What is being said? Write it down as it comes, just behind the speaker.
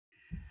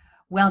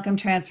Welcome,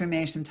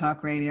 Transformation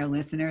Talk Radio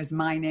listeners.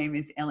 My name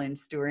is Ellen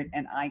Stewart,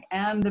 and I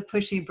am the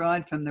pushy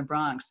broad from the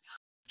Bronx.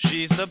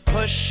 She's the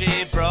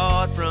pushy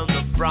broad from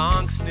the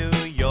Bronx, New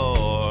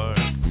York.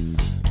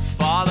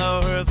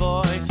 Follow her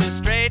voice, her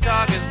straight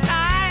talk is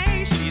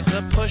nice. She's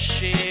the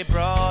pushy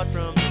broad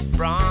from the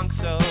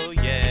Bronx, oh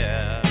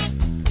yeah.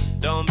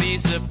 Don't be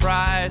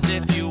surprised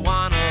if you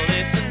wanna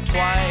listen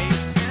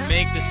twice.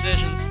 Make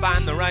decisions,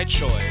 find the right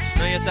choice.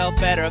 Know yourself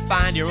better,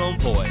 find your own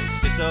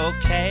voice. It's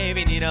okay if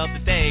you need help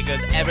today,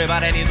 cause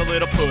everybody needs a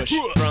little push.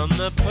 From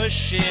the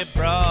pushy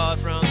broad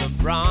from the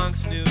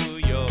Bronx, New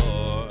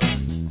York.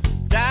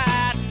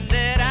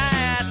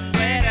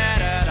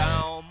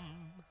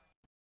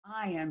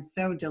 I am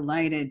so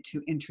delighted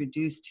to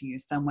introduce to you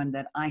someone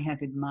that I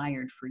have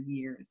admired for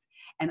years.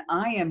 And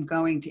I am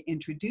going to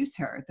introduce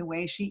her the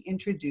way she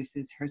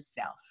introduces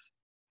herself.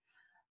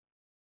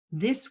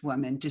 This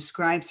woman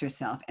describes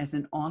herself as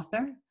an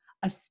author,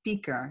 a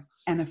speaker,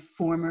 and a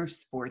former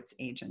sports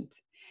agent.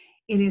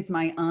 It is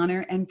my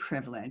honor and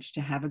privilege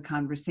to have a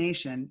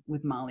conversation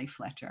with Molly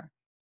Fletcher.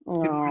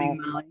 Oh, good morning,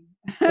 Molly.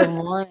 Good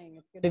morning.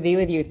 It's good to be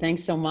with you.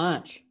 Thanks so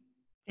much.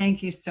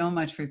 Thank you so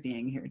much for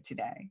being here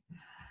today.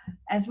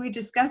 As we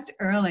discussed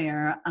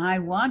earlier, I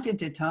wanted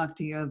to talk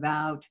to you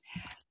about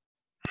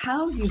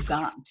how you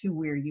got to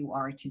where you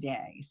are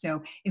today.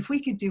 So if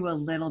we could do a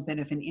little bit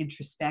of an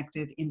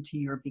introspective into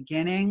your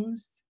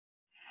beginnings,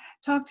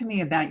 talk to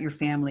me about your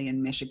family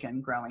in Michigan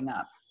growing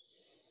up.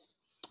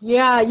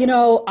 Yeah,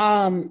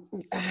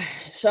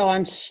 so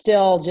I'm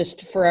still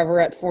just forever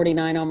at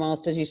 49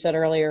 almost, as you said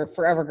earlier,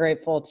 forever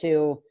grateful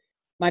to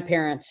my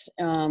parents.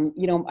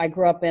 I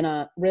grew up in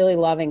a really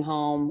loving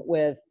home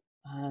with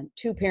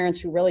two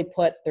parents who really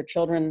put their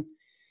children,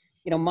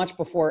 much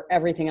before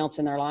everything else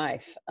in their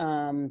life,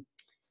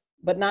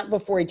 but not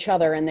before each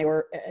other. And they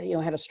were,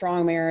 had a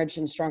strong marriage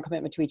and strong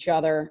commitment to each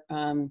other.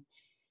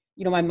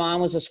 My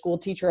mom was a school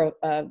teacher,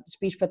 a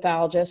speech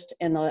pathologist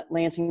in the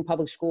Lansing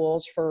public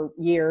schools for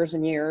years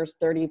and years,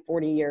 30,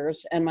 40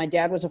 years. And my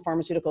dad was a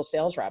pharmaceutical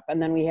sales rep.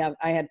 And then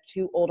I have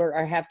two older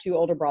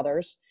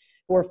brothers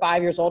who are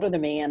 5 years older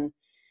than me.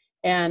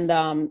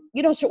 So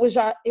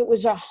it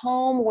was a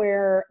home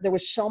where there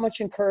was so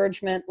much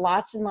encouragement,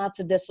 lots and lots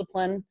of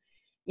discipline.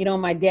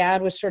 My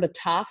dad was sort of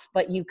tough,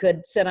 but you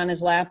could sit on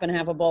his lap and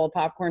have a bowl of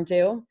popcorn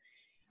too.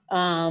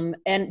 And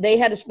they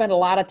had to spend a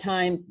lot of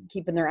time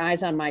keeping their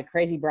eyes on my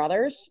crazy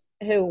brothers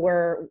who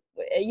were,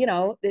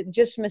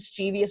 just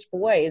mischievous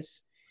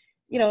boys,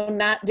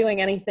 not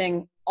doing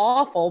anything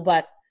awful,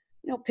 but,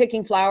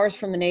 picking flowers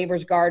from the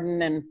neighbor's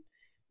garden and,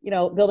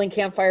 building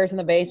campfires in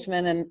the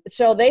basement. And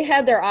so they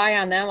had their eye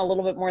on them a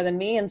little bit more than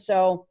me. And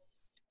so,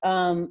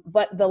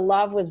 but the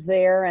love was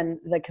there and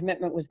the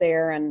commitment was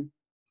there. And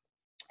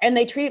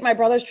my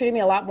brothers treated me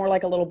a lot more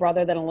like a little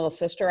brother than a little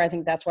sister. I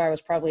think that's why I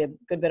was probably a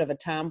good bit of a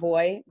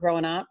tomboy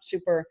growing up,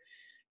 super,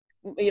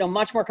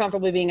 much more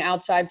comfortably being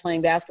outside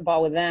playing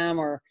basketball with them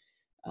or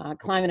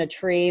climbing a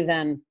tree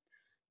than,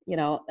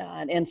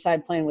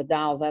 inside playing with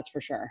dolls. That's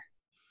for sure.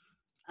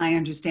 I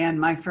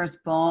understand. My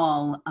first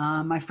ball,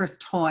 my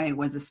first toy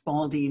was a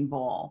Spalding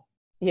ball.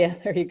 Yeah,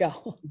 there you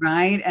go.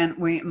 Right. And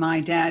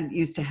my dad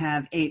used to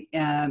have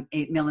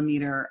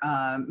 8mm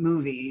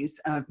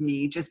movies of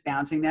me just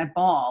bouncing that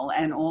ball.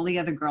 And all the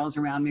other girls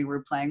around me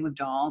were playing with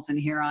dolls. And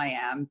here I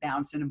am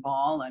bouncing a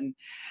ball. And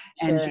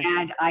Sure.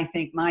 I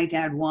think my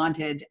dad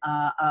wanted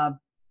a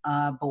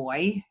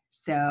boy.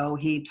 So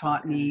he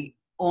taught me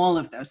all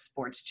of those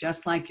sports,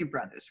 just like your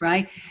brothers,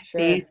 right? Sure.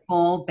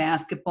 Baseball,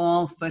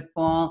 basketball,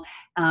 football,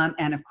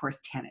 and of course,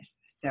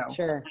 tennis. So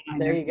Sure.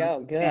 There you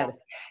go. Good. Yeah.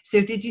 So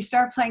did you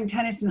start playing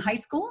tennis in high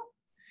school?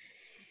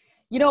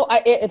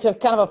 It's a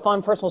kind of a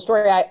fun personal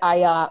story.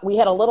 We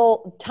had a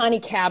little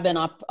tiny cabin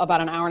up about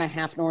an hour and a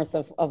half north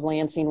of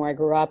Lansing where I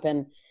grew up.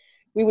 And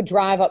we would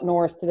drive up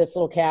north to this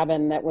little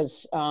cabin that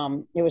was,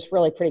 it was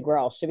really pretty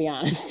gross, to be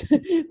honest.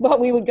 But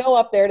we would go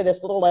up there to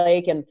this little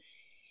lake and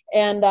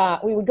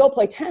we would go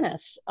play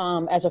tennis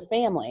as a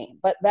family,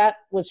 but that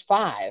was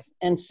 5.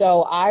 And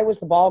so I was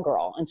the ball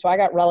girl. And so I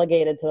got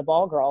relegated to the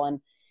ball girl. And,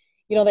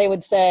 they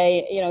would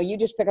say, you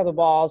just pick up the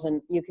balls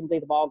and you can be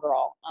the ball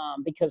girl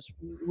because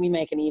we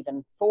make an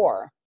even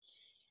 4.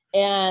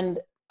 And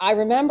I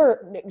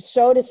remember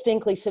so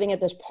distinctly sitting at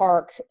this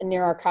park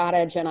near our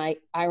cottage. And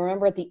I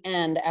remember at the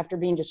end, after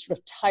being just sort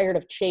of tired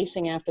of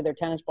chasing after their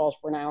tennis balls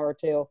for an hour or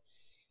two,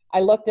 I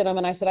looked at them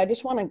and I said, I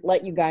just want to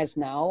let you guys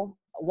know,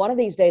 one of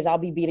these days I'll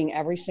be beating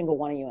every single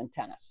one of you in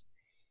tennis.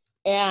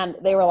 And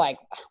they were like,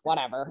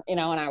 whatever, and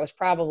I was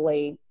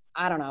probably,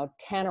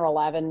 10 or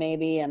 11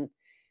 maybe. And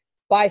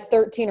by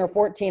 13 or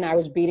 14, I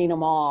was beating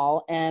them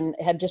all and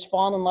had just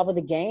fallen in love with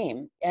the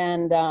game.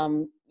 And,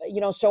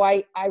 so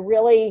I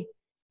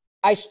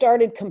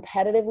started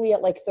competitively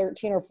at like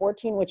 13 or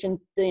 14, which in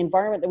the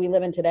environment that we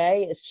live in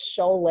today is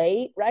so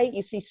late, right?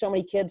 You see so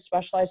many kids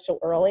specialize so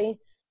early.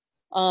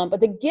 But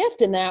the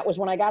gift in that was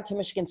when I got to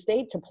Michigan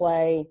State to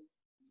play,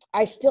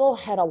 I still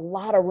had a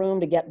lot of room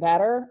to get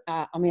better.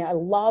 I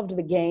loved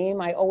the game.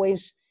 I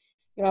always,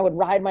 I would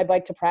ride my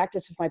bike to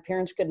practice if my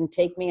parents couldn't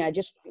take me. I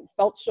just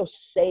felt so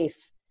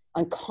safe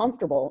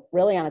uncomfortable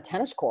really on a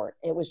tennis court.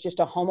 It was just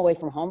a home away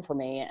from home for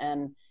me.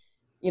 And,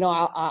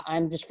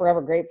 I'm just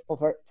forever grateful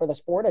for the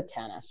sport of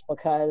tennis,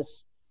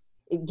 because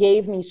it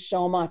gave me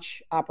so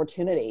much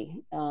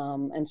opportunity.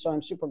 And so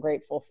I'm super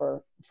grateful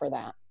for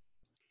that.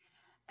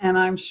 And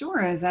I'm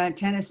sure that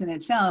tennis in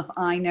itself,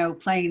 I know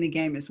playing the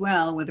game as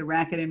well with a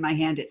racket in my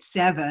hand at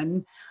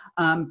 7,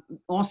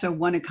 also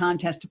won a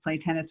contest to play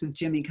tennis with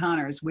Jimmy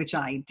Connors, which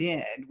I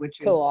did, which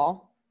is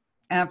cool.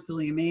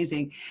 Absolutely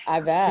amazing.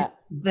 I bet.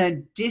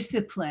 The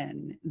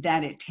discipline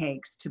that it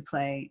takes to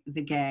play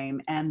the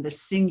game and the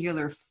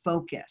singular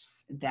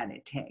focus that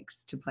it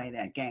takes to play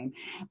that game.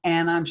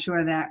 And I'm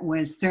sure that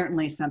was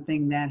certainly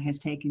something that has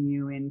taken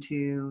you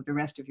into the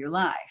rest of your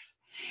life.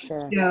 Sure.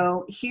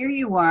 So here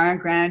you are,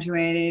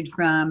 graduated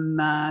from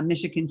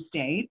Michigan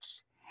State,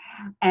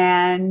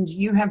 and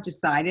you have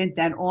decided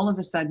that all of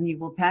a sudden you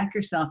will pack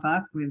yourself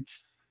up with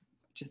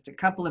just a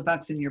couple of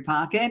bucks in your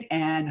pocket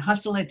and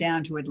hustle it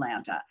down to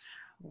Atlanta.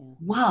 Yeah.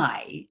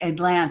 Why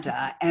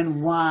Atlanta,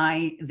 and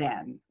why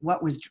then?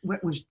 What was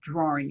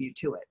drawing you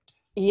to it?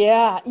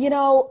 Yeah,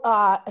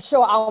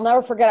 so I'll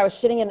never forget, I was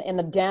sitting in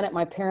the den at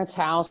my parents'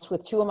 house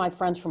with 2 of my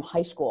friends from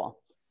high school.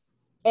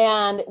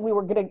 And we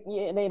were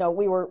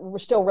we were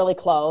still really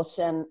close,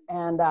 and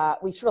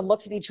we sort of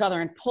looked at each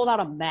other and pulled out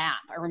a map.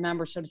 I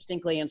remember so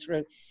distinctly, and sort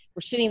of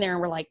we're sitting there and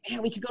we're like,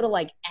 man, we could go to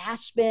like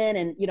Aspen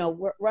and,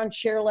 we're on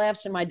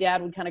chairlifts. And my dad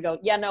would kind of go,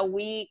 yeah, no,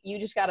 you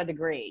just got a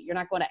degree. You're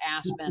not going to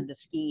Aspen to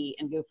ski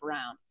and goof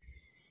around,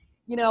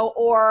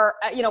 or,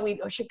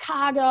 we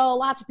Chicago,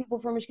 lots of people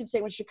from Michigan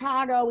State went to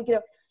Chicago. We could,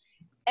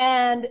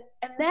 and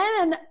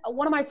then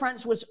one of my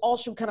friends was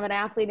also kind of an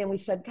athlete. And we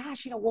said,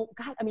 gosh,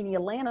 the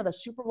Atlanta, the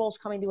Super Bowl's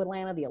coming to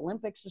Atlanta, the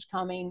Olympics is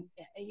coming.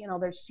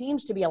 There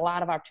seems to be a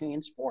lot of opportunity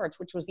in sports,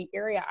 which was the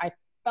area I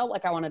felt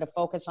like I wanted to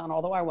focus on,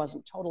 although I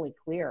wasn't totally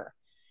clear.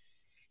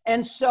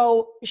 And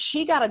so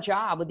she got a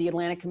job with the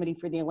Atlantic Committee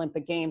for the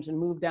Olympic Games and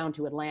moved down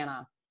to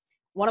Atlanta.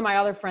 One of my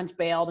other friends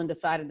bailed and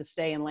decided to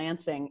stay in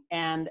Lansing.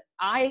 And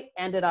I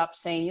ended up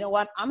saying, you know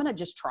what, I'm going to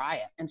just try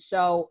it. And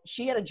so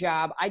she had a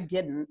job. I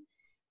didn't,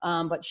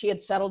 but she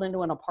had settled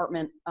into an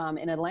apartment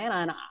in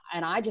Atlanta.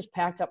 And I just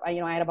packed up, I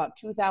had about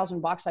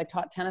 $2,000. I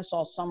taught tennis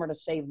all summer to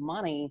save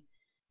money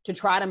to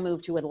try to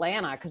move to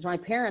Atlanta, because my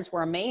parents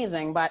were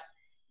amazing, but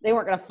they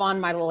weren't going to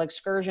fund my little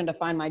excursion to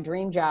find my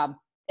dream job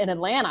in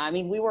Atlanta. I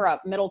mean, we were a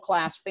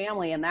middle-class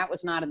family, and that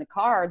was not in the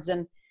cards.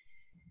 And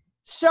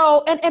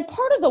so, and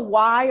part of the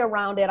why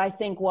around it, I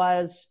think,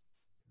 was,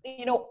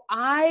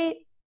 I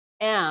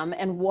am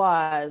and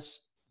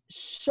was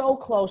so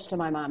close to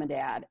my mom and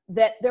dad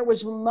that there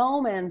was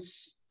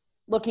moments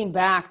looking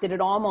back that it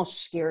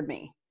almost scared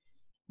me,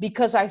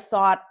 because I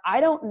thought,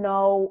 I don't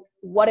know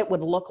what it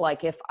would look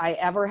like if I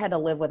ever had to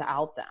live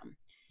without them.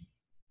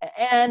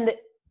 And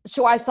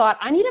so I thought,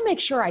 I need to make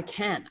sure I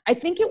can. I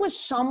think it was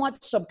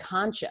somewhat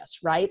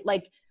subconscious, right?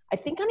 Like, I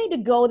think I need to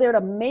go there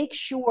to make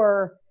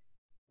sure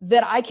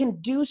that I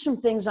can do some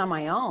things on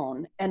my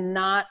own and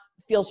not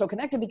feel so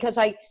connected, because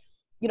I,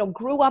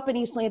 grew up in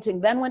East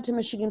Lansing, then went to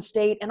Michigan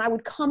State, and I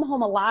would come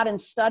home a lot and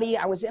study.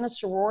 I was in a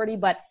sorority,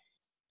 but,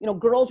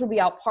 girls would be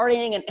out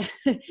partying,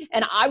 and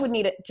and I would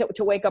need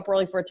to wake up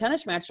early for a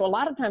tennis match. So a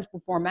lot of times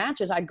before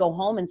matches, I'd go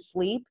home and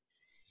sleep.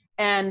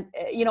 And,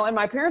 and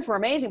my parents were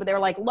amazing, but they were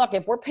like, look,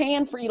 if we're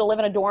paying for you to live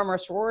in a dorm or a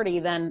sorority,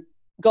 then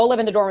go live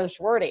in the dorm or the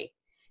sorority.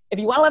 If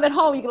you want to live at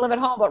home, you can live at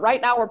home. But right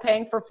now we're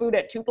paying for food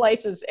at 2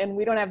 places, and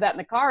we don't have that in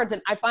the cards.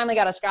 And I finally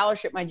got a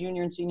scholarship my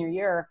junior and senior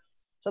year.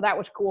 So that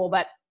was cool.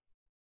 But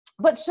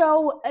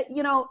so,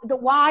 the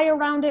why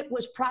around it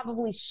was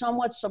probably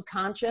somewhat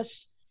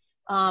subconscious.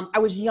 I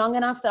was young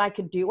enough that I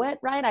could do it,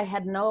 right? I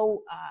had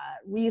no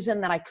reason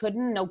that I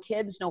couldn't, no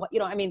kids,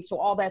 so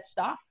all that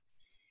stuff.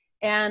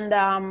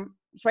 And,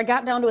 so I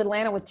got down to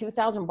Atlanta with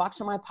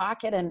 $2,000 in my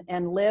pocket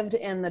and lived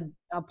in the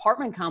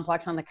apartment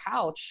complex on the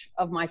couch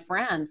of my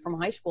friend from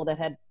high school that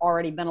had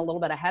already been a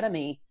little bit ahead of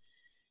me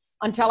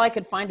until I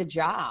could find a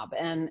job.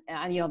 And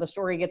the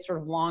story gets sort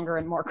of longer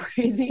and more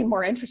crazy and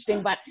more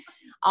interesting, but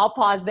I'll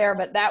pause there.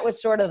 But that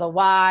was sort of the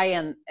why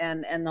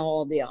and the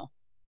whole deal.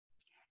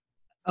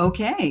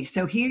 Okay,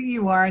 so here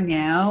you are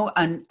now,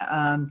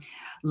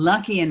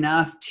 lucky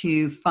enough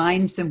to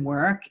find some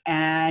work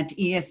at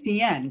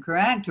ESPN,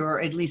 correct?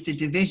 Or at least a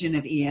division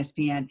of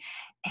ESPN.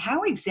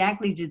 How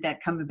exactly did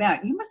that come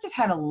about? You must have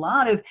had a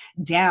lot of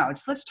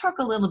doubts. Let's talk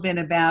a little bit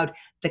about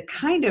the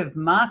kind of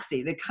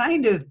moxie, the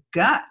kind of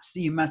guts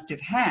you must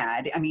have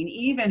had. I mean,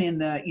 even in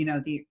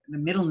the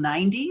middle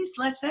 90s,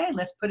 let's say,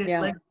 let's put it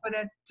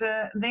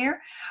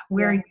there,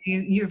 where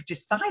you've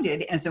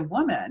decided as a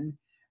woman.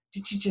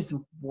 Did you just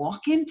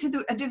walk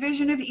into a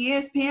division of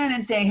ESPN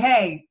and say,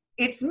 hey,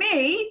 it's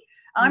me.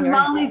 I'm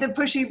Molly the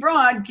Pushy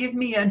Broad. Give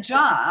me a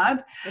job.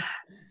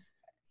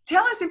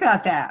 Tell us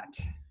about that.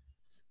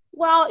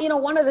 Well,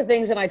 one of the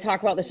things, and I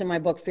talk about this in my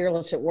book,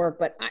 Fearless at Work,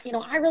 but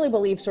I really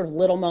believe sort of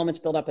little moments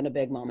build up into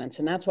big moments.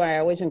 And that's why I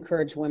always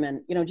encourage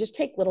women, just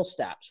take little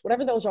steps,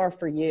 whatever those are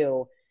for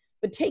you,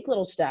 but take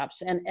little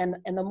steps. And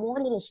the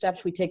more little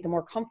steps we take, the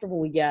more comfortable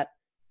we get,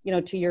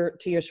 to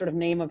your sort of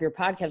name of your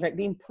podcast, right?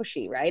 Being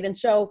pushy, right? And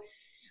so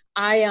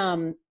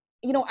I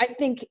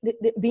think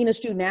that being a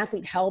student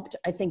athlete helped.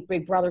 I think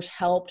Big Brothers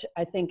helped.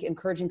 I think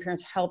encouraging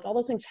parents helped. All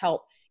those things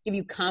help give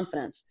you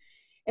confidence.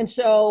 And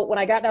so when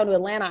I got down to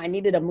Atlanta, I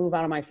needed to move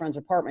out of my friend's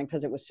apartment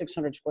because it was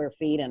 600 square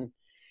feet. And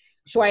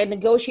so I had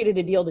negotiated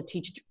a deal to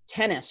teach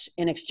tennis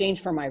in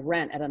exchange for my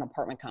rent at an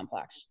apartment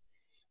complex.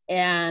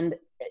 And,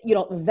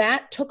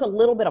 that took a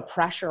little bit of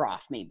pressure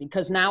off me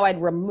because now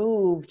I'd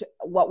removed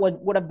what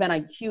would have been a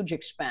huge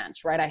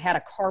expense, right? I had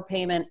a car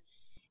payment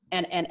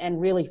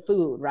and really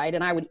food, right?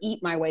 And I would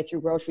eat my way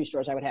through grocery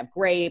stores. I would have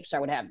grapes. I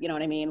would have, you know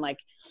what I mean? Like,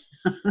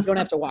 you don't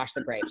have to wash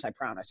the grapes, I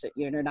promise.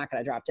 You're not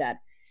going to drop dead.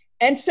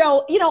 And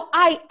so,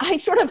 I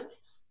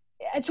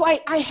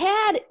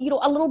had,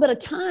 a little bit of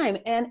time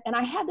and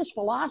I had this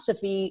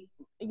philosophy,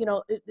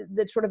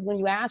 that sort of when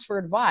you ask for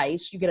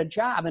advice, you get a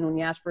job. And when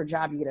you ask for a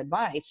job, you get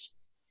advice.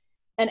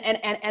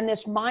 And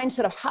this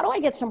mindset of how do I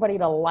get somebody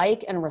to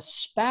like and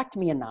respect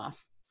me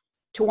enough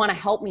to want to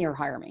help me or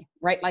hire me,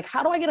 right? Like,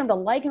 how do I get them to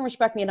like and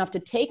respect me enough to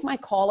take my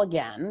call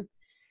again,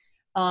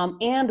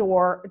 and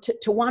or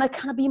to want to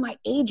kind of be my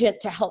agent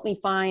to help me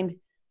find,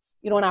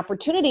 an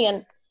opportunity.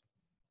 And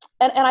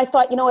I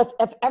thought,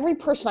 if every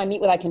person I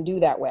meet with, I can do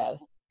that with,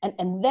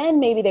 and then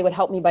maybe they would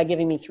help me by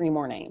giving me 3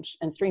 more names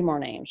and 3 more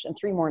names and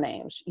 3 more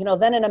names,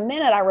 then in a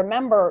minute, I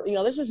remember,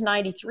 this is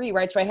 93,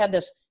 right? So I had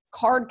this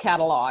card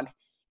catalog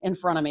in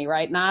front of me,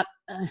 right? Not,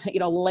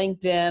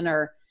 LinkedIn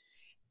or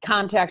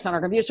contacts on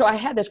our computer. So I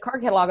had this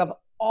card catalog of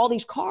all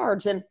these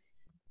cards and,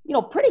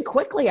 pretty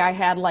quickly I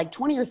had like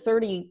 20 or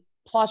 30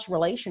 plus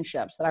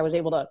relationships that I was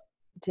able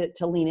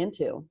to lean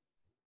into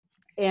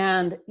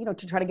and,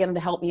 to try to get them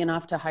to help me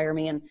enough to hire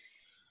me.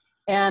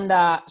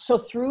 And so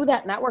through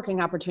that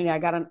networking opportunity, I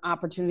got an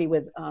opportunity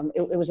with,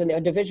 it was a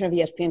division of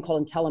ESPN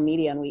called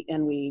Intellimedia.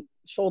 And we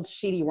sold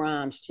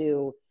CD-ROMs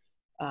to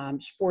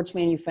sports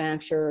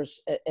manufacturers,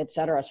 et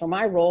cetera. So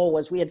my role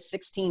was, we had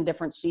 16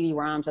 different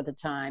CD-ROMs at the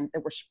time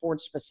that were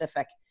sports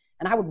specific.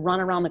 And I would run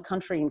around the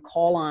country and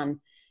call on,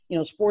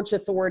 Sports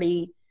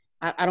Authority.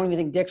 I don't even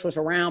think Dick's was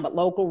around, but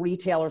local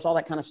retailers, all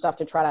that kind of stuff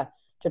to try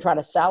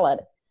to sell it.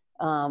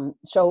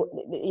 So,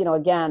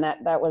 again,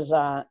 that was,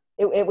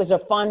 it was a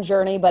fun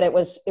journey, but it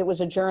was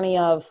a journey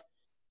of,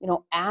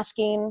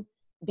 asking,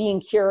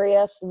 being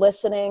curious,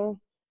 listening,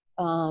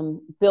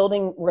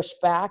 building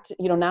respect,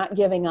 not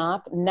giving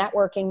up,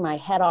 networking my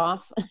head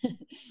off,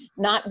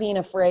 not being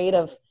afraid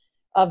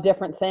of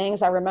different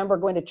things. I remember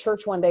going to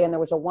church one day and there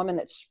was a woman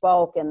that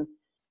spoke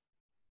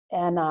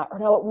or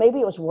no,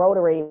 maybe it was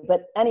Rotary,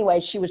 but anyway,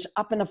 she was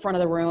up in the front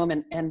of the room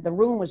and the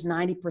room was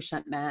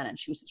 90% men. And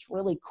she was this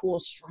really cool,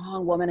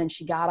 strong woman. And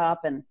she got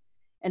up and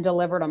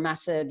delivered a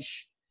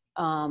message,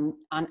 on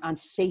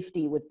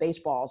safety with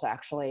baseballs,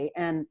 actually.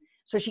 And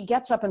so she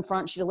gets up in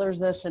front, she delivers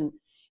this. And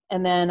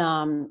then,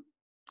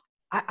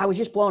 I was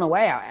just blown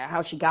away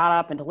how she got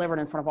up and delivered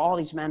in front of all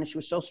these men. And she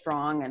was so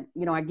strong. And,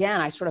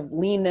 again, I sort of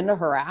leaned into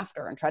her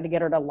after and tried to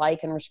get her to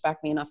like and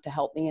respect me enough to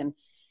help me. And,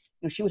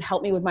 she would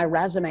help me with my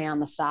resume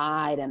on the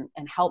side and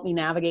help me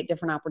navigate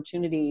different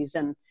opportunities.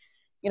 And,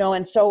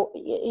 and so,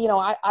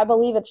 I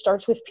believe it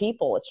starts with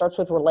people. It starts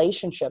with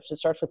relationships. It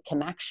starts with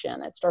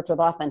connection. It starts with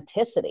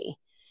authenticity.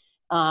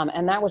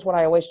 And that was what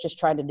I always just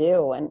tried to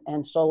do.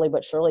 And slowly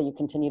but surely you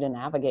continue to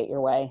navigate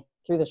your way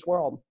through this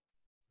world.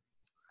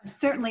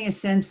 Certainly a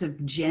sense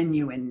of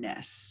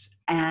genuineness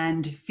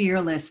and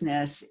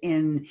fearlessness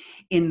in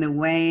the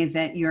way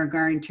that you're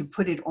going to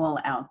put it all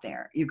out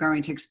there. You're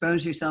going to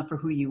expose yourself for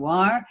who you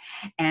are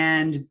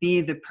and be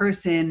the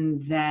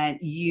person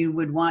that you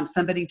would want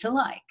somebody to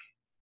like.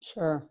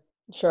 Sure.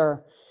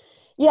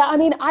 Yeah. I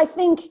mean, I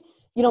think,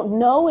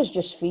 no is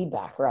just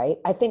feedback, right?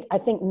 I think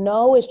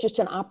no is just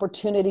an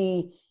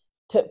opportunity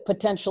to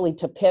potentially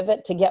to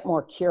pivot, to get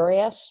more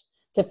curious,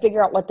 to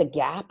figure out what the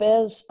gap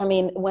is. I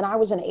mean, when I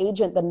was an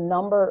agent, the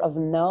number of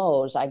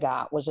no's I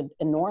got was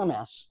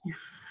enormous,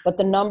 but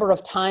the number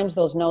of times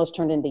those no's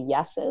turned into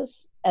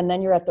yeses, and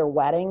then you're at their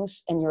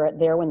weddings and you're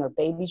there when their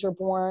babies are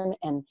born.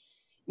 And,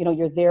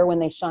 you're there when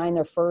they sign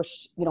their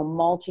first,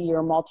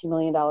 multi-year,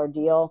 multi-million-dollar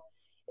deal.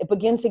 It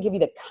begins to give you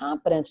the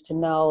confidence to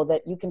know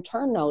that you can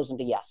turn no's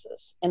into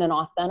yeses in an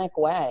authentic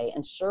way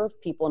and serve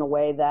people in a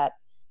way that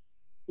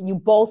you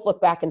both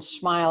look back and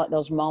smile at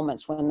those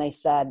moments when they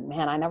said,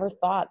 man, I never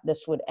thought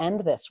this would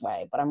end this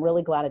way, but I'm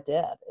really glad it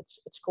did.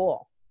 It's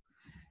cool.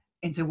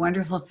 It's a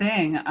wonderful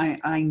thing.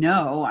 I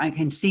know I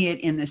can see it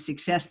in the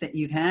success that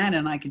you've had,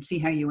 and I can see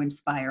how you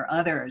inspire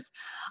others.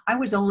 I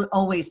was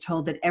always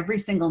told that every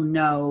single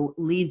no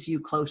leads you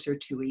closer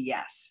to a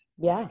yes.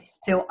 Yes.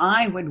 So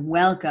I would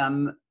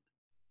welcome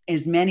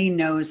as many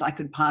no's I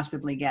could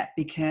possibly get,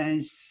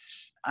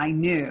 because I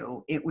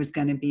knew it was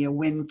going to be a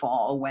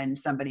windfall when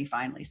somebody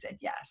finally said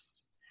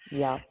yes.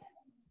 Yeah.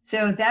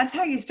 So that's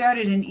how you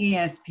started in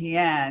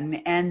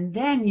ESPN, and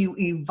then you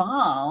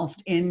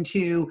evolved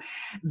into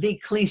the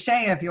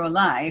cliche of your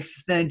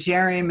life, the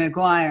Jerry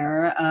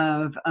Maguire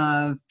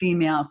of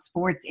female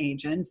sports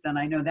agents, and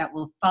I know that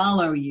will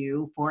follow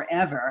you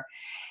forever.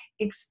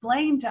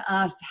 Explain to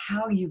us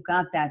how you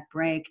got that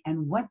break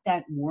and what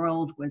that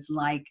world was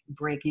like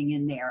breaking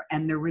in there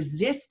and the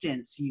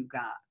resistance you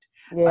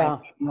got by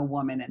being a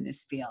woman in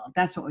this field?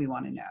 That's what we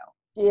want to know.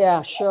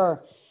 Yeah,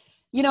 sure.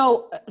 You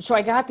know, so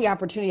I got the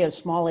opportunity at a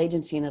small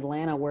agency in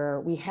Atlanta where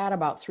we had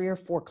about 3 or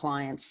 4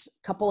 clients,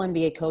 a couple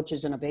NBA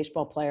coaches and a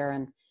baseball player.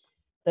 And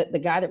the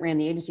guy that ran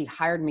the agency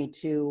hired me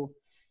to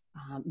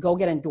go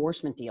get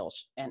endorsement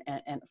deals and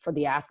for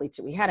the athletes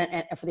that we had,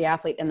 and for the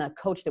athlete and the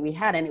coach that we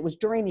had. And it was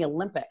during the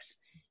Olympics.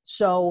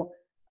 So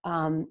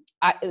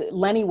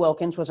Lenny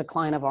Wilkins was a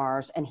client of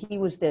ours, and he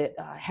was the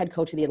head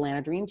coach of the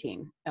Atlanta Dream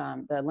Team,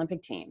 the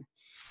Olympic team.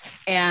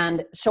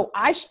 And so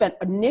I spent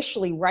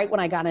initially, right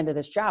when I got into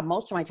this job,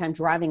 most of my time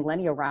driving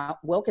Lenny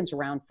Wilkins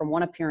around from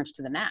one appearance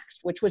to the next,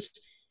 which was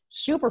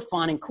super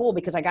fun and cool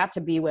because I got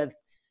to be with,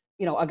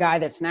 you know, a guy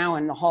that's now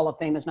in the Hall of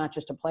Fame as not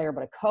just a player,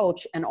 but a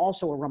coach, and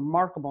also a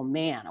remarkable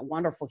man, a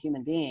wonderful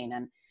human being.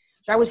 And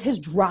so I was his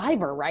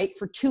driver, right,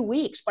 for 2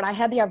 weeks, but I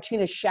had the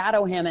opportunity to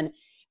shadow him and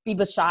be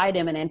beside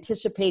him and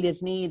anticipate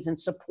his needs and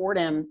support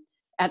him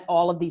at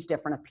all of these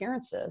different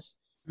appearances.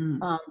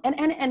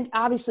 And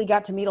obviously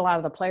got to meet a lot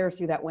of the players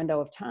through that window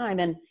of time.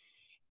 And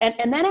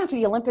then after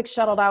the Olympics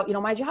settled out, you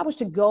know, my job was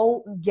to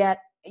go get,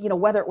 you know,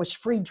 whether it was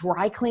free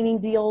dry cleaning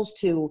deals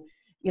to,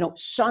 you know,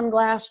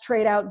 sunglass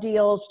trade out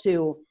deals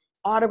to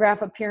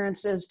autograph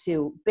appearances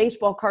to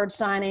baseball card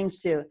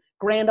signings to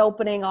grand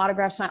opening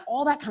autograph sign,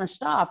 all that kind of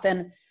stuff.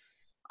 And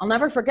I'll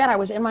never forget, I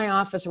was in my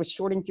office, I was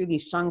sorting through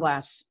these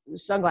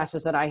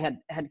sunglasses that I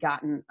had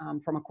gotten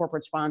from a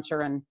corporate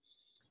sponsor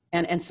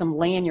and some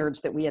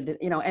lanyards that we had,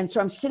 you know, and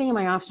so I'm sitting in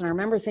my office and I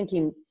remember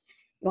thinking, you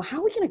know, how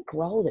are we going to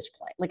grow this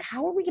place? Like,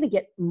 how are we going to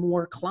get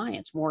more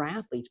clients, more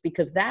athletes?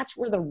 Because that's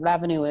where the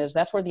revenue is.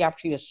 That's where the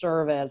opportunity to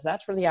serve is.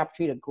 That's where the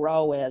opportunity to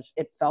grow is.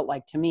 It felt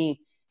like to me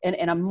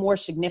in a more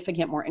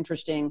significant, more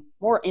interesting,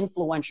 more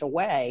influential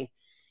way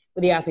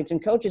with the athletes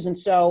and coaches. And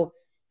so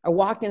I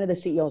walked into the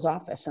CEO's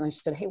office and I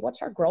said, hey,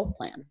 what's our growth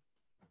plan?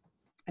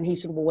 And he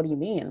said, well, what do you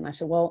mean? And I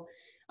said, well,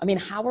 I mean,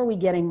 how are we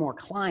getting more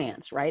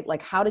clients, right?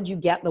 Like, how did you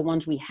get the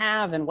ones we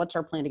have and what's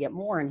our plan to get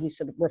more? And he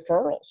said,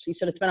 referrals. He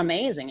said, it's been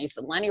amazing. He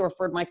said, Lenny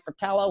referred Mike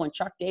Fratello and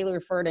Chuck Daly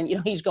referred, and, you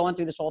know, he's going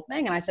through this whole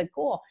thing. And I said,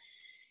 cool.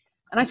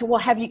 And I said, well,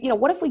 have you, you know,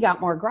 what if we got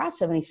more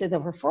aggressive? And he said,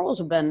 the referrals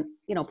have been,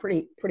 you know,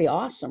 pretty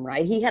awesome,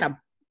 right? He had a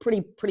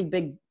pretty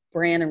big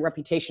brand and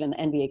reputation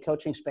in the NBA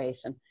coaching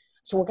space. And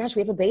so, well, gosh,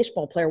 we have a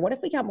baseball player. What if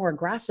we got more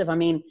aggressive? I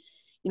mean,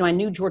 you know, I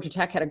knew Georgia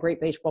Tech had a great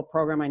baseball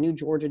program. I knew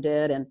Georgia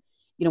did. And,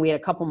 you know, we had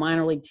a couple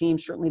minor league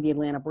teams, certainly the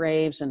Atlanta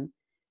Braves. And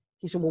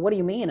he said, well, what do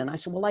you mean? And I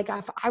said, well, like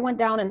if I went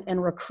down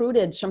and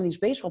recruited some of these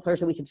baseball players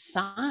that we could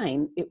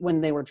sign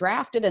when they were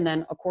drafted and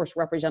then, of course,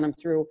 represent them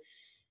through.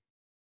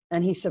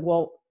 And he said,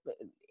 well,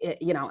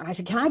 you know, and I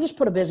said, can I just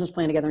put a business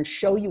plan together and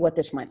show you what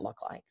this might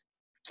look like?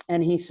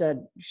 And he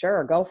said,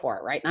 sure, go for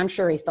it, right? And I'm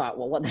sure he thought,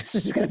 well, this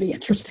is going to be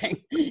interesting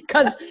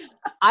because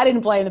I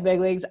didn't play in the big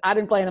leagues. I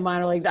didn't play in the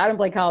minor leagues. I didn't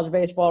play college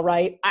baseball,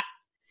 right?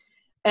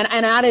 And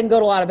I didn't go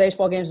to a lot of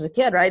baseball games as a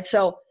kid, right?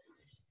 So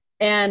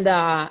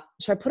I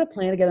put a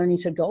plan together and he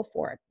said, go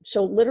for it.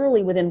 So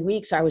literally within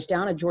weeks, I was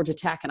down at Georgia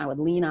Tech and I would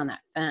lean on that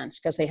fence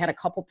because they had a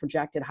couple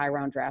projected high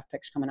round draft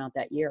picks coming out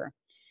that year.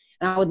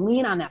 And I would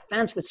lean on that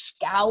fence with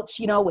scouts,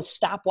 you know, with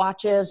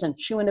stopwatches and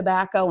chewing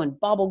tobacco and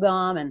bubble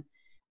gum and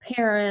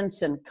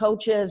parents and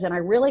coaches. And I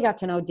really got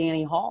to know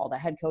Danny Hall, the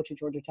head coach of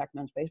Georgia Tech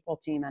men's baseball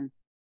team. And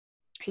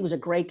he was a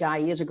great guy.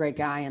 He is a great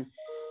guy.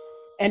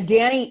 And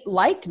Danny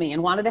liked me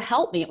and wanted to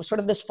help me. It was sort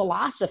of this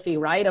philosophy,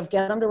 right, of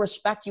get them to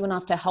respect you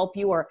enough to help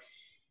you.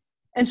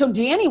 And so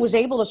Danny was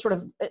able to sort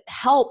of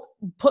help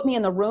put me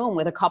in the room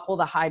with a couple of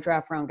the high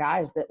draft round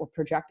guys that were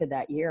projected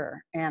that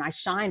year. And I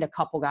signed a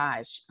couple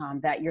guys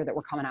that year that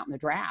were coming out in the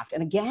draft.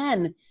 And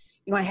again,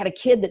 you know, I had a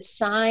kid that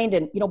signed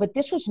and, you know, but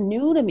this was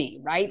new to me,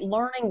 right?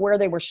 Learning where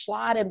they were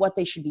slotted, what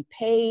they should be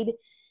paid.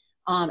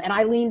 And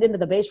I leaned into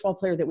the baseball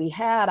player that we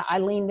had. I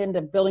leaned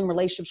into building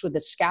relationships with the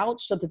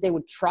scouts so that they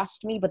would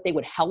trust me, but they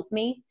would help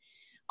me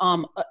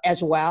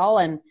as well.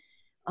 And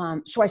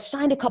so I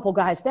signed a couple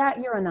guys that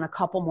year and then a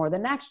couple more the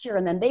next year.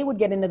 And then they would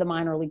get into the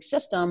minor league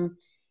system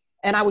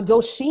and I would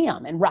go see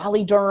them in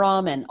Raleigh,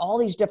 Durham and all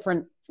these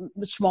different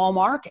small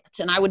markets.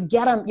 And I would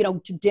get them, you know,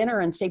 to dinner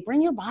and say,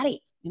 bring your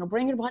buddy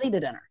to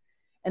dinner.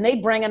 And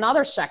they'd bring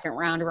another second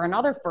rounder or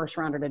another first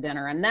rounder to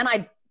dinner. And then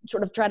I'd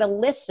sort of try to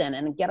listen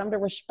and get them to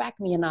respect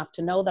me enough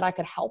to know that I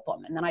could help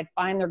them. And then I'd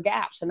find their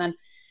gaps. And then,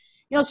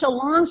 you know, so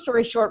long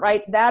story short,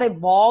 right, that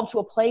evolved to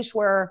a place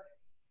where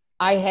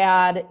I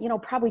had, you know,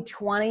 probably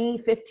 20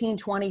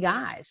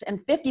 guys.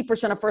 And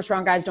 50% of first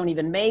round guys don't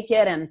even make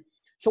it. And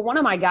so one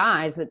of my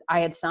guys that I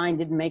had signed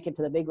didn't make it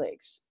to the big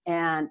leagues.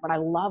 But I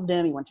loved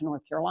him. He went to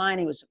North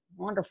Carolina. He was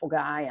a wonderful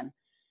guy. And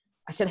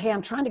I said, hey,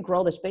 I'm trying to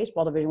grow this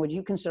baseball division. Would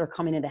you consider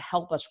coming in to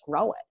help us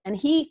grow it? And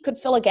he could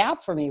fill a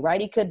gap for me,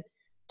 right? He could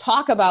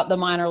talk about the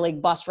minor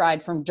league bus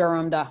ride from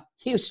Durham to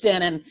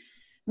Houston and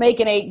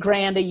making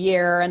 $8,000 a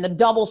year and the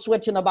double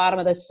switch in the bottom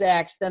of the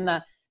sixth and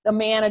the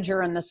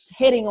manager and the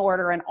hitting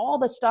order and all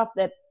the stuff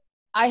that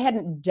I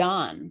hadn't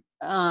done.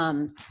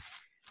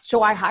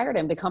 So I hired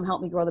him to come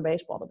help me grow the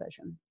baseball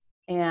division.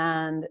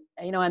 And,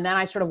 you know, and then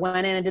I sort of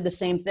went in and did the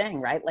same thing,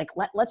 right? Like,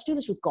 let's do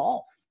this with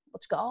golf.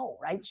 let's go.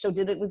 Right. So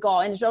did it go?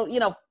 And so,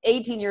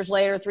 18 years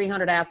later,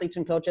 300 athletes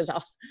and coaches,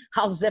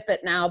 I'll zip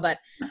it now, but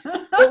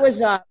it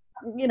was,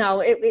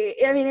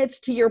 it's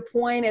to your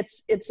point.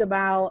 It's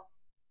about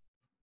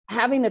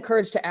having the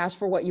courage to ask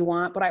for what you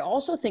want. But I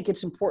also think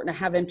it's important to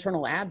have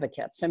internal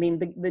advocates. I mean,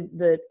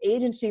 the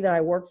agency that I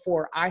work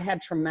for, I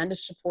had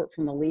tremendous support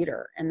from the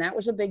leader, and that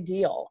was a big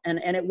deal. And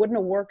it wouldn't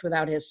have worked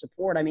without his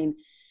support. I mean,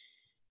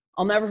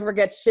 I'll never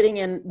forget sitting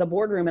in the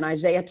boardroom, and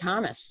Isaiah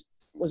Thomas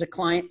was a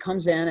client,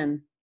 comes in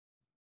and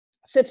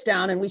sits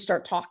down, and we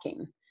start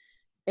talking.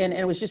 And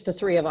it was just the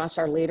three of us,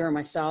 our leader and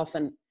myself.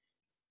 And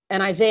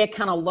Isaiah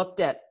kind of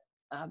looked at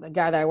the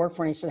guy that I work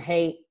for, and he said,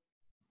 hey,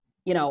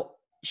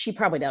 she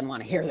probably doesn't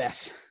want to hear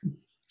this.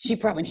 She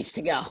probably needs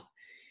to go.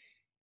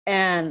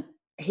 And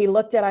he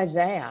looked at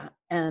Isaiah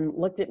and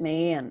looked at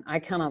me, and I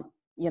kind of,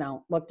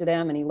 looked at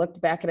him, and he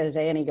looked back at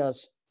Isaiah, and he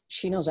goes,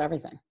 she knows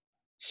everything.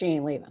 She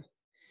ain't leaving.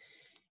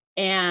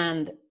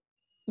 And,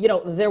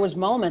 there was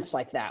moments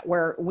like that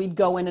where we'd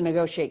go in to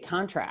negotiate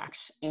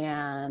contracts,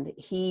 and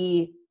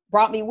he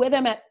brought me with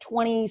him at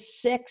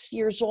 26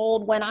 years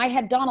old when I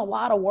had done a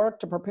lot of work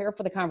to prepare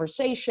for the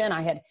conversation.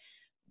 I had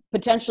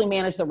potentially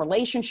managed the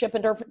relationship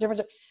in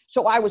different,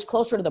 so I was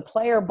closer to the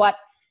player, but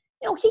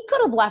he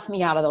could have left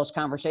me out of those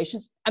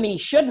conversations. I mean, he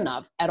shouldn't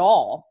have at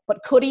all,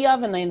 but could he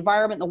have in the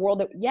environment, in the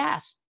world that,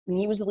 yes. I mean,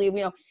 he was the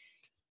leader,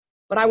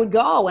 but I would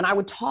go and I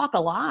would talk a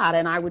lot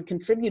and I would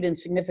contribute in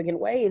significant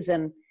ways.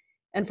 And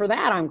for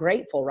that, I'm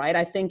grateful, right?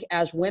 I think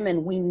as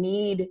women, we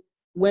need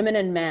women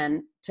and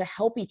men to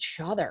help each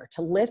other,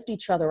 to lift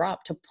each other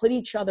up, to put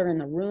each other in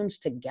the rooms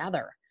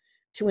together,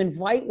 to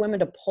invite women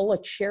to pull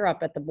a chair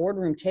up at the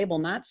boardroom table,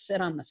 not sit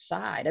on the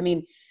side. I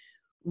mean,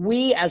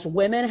 we as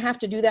women have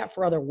to do that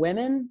for other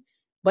women,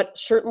 but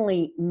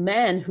certainly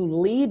men who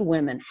lead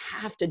women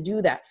have to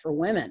do that for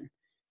women,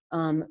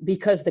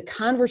 because the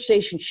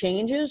conversation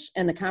changes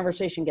and the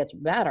conversation gets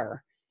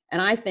better.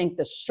 And I think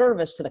the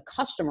service to the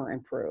customer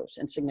improves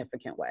in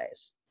significant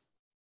ways.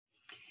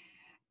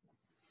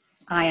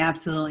 I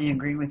absolutely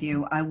agree with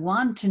you. I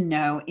want to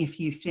know if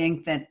you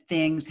think that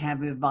things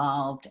have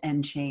evolved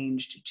and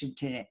changed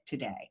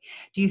today.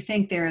 Do you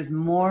think there is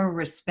more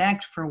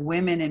respect for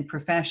women in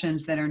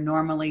professions that are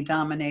normally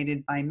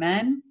dominated by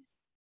men?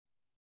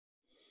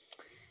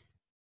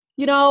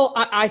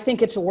 I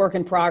think it's a work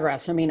in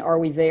progress. I mean, are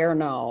we there?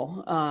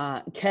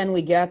 No. Can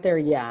we get there?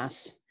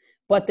 Yes.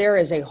 But there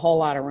is a whole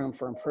lot of room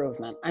for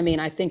improvement. I mean,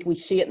 I think we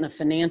see it in the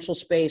financial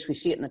space. We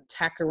see it in the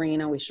tech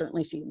arena. We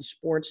certainly see it in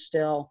sports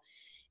still.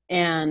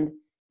 And,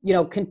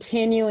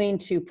 continuing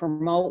to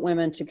promote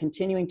women,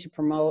 continuing to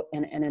promote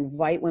and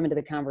invite women to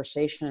the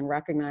conversation and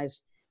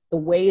recognize the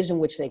ways in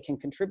which they can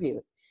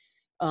contribute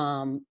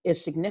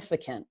is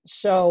significant.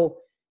 So,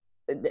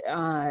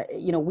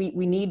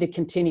 we need to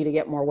continue to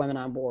get more women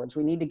on boards.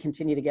 We need to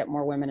continue to get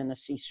more women in the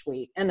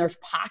C-suite. And there's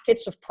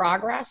pockets of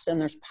progress and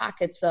there's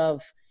pockets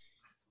of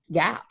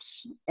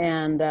gaps.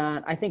 And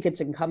I think it's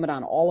incumbent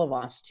on all of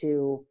us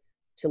to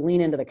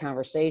lean into the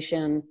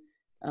conversation,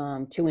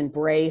 to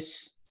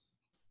embrace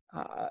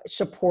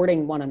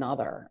supporting one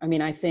another. I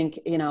mean, I think,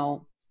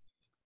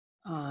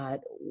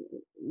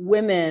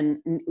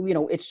 women,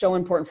 it's so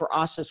important for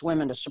us as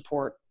women to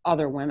support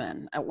other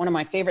women. One of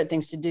my favorite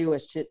things to do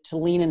is to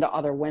lean into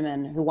other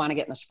women who want to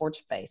get in the sports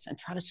space and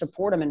try to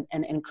support them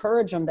and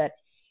encourage them that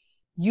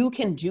you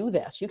can do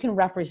this. You can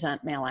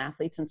represent male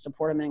athletes and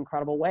support them in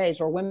incredible ways,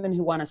 or women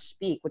who want to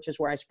speak, which is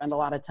where I spend a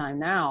lot of time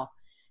now,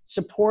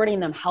 supporting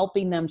them,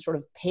 helping them sort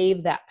of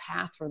pave that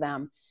path for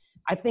them.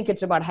 I think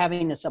it's about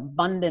having this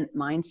abundant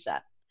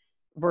mindset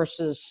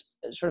versus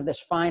sort of this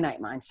finite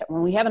mindset.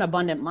 When we have an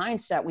abundant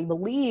mindset, we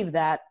believe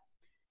that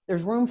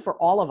there's room for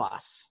all of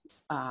us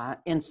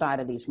inside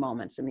of these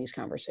moments in these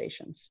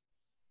conversations.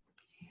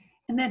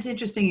 And that's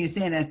interesting you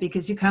say that,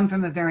 because you come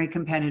from a very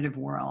competitive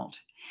world.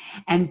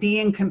 And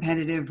being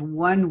competitive,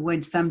 one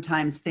would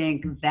sometimes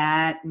think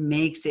that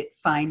makes it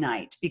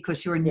finite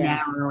because you're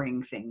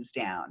narrowing things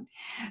down.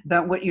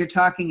 But what you're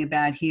talking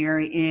about here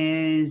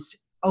is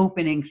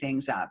opening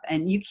things up.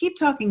 And you keep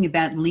talking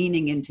about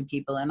leaning into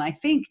people. And I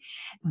think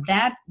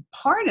that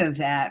part of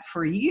that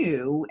for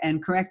you,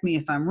 and correct me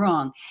if I'm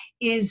wrong,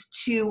 is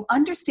to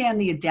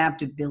understand the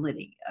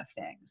adaptability of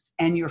things.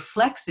 And your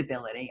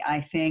flexibility, I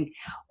think,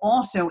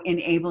 also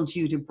enabled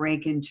you to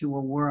break into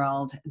a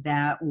world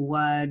that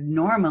would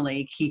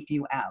normally keep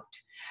you out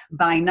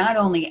by not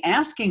only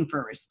asking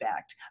for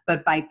respect,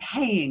 but by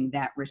paying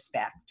that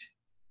respect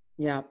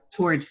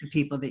towards the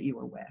people that you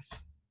were with.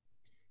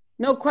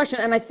 No question.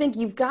 And I think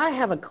you've got to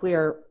have a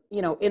clear,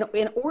 in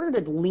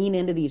order to lean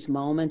into these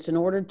moments, in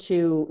order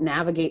to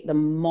navigate the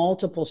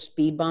multiple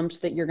speed bumps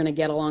that you're going to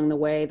get along the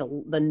way,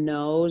 the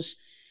no's,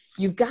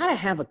 you've got to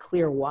have a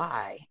clear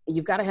why.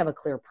 You've got to have a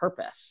clear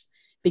purpose,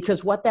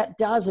 because what that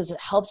does is it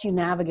helps you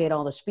navigate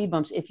all the speed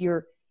bumps. If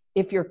you're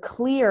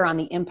clear on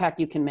the impact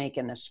you can make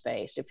in this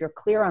space, if you're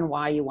clear on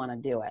why you want to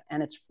do it,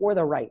 and it's for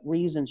the right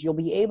reasons, you'll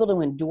be able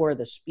to endure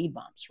the speed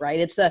bumps, right?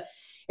 It's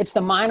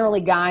the minor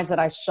league guys that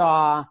I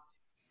saw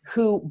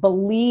who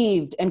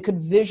believed and could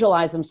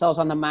visualize themselves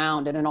on the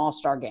mound in an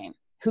all-star game,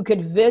 who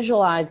could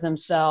visualize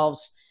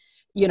themselves,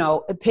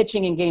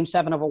 pitching in Game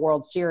 7 of a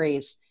World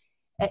Series.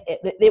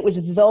 It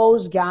was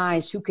those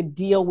guys who could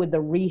deal with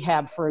the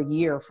rehab for a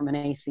year from an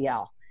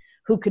ACL,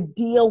 who could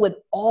deal with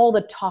all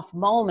the tough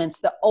moments,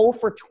 the 0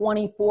 for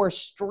 24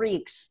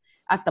 streaks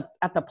at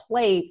the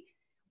plate,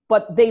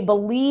 but they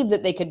believed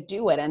that they could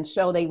do it. And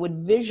so they would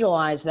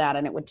visualize that,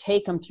 and it would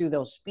take them through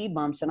those speed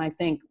bumps. And I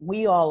think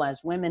we all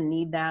as women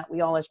need that.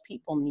 We all as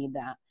people need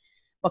that,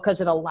 because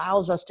it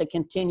allows us to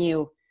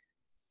continue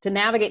to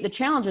navigate the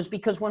challenges.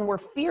 Because when we're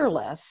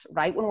fearless,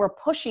 right, when we're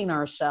pushing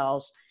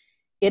ourselves,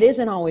 it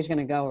isn't always going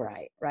to go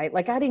right?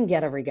 Like, I didn't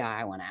get every guy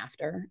I went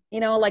after,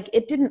 like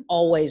it didn't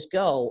always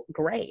go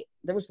great.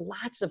 There was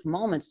lots of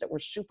moments that were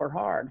super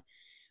hard.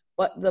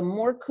 But the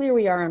more clear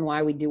we are on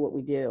why we do what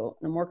we do,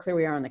 the more clear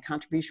we are on the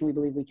contribution we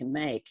believe we can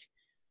make,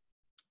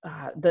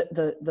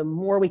 the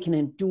more we can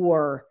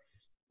endure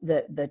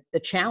the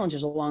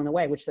challenges along the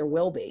way, which there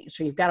will be.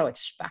 So you've got to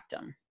expect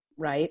them,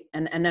 right?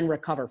 And then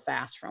recover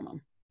fast from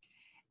them.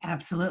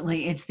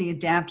 Absolutely. It's the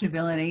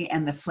adaptability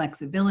and the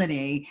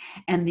flexibility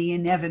and the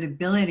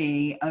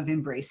inevitability of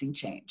embracing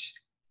change,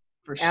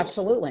 for sure.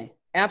 Absolutely.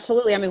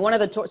 Absolutely. I mean, one of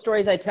the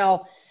stories I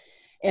tell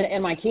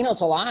in my keynotes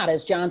a lot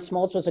is John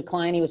Smoltz was a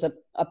client. He was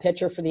a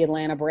pitcher for the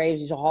Atlanta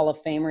Braves. He's a Hall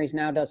of Famer. He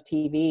now does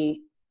TV.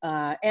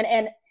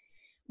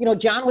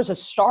 John was a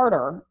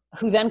starter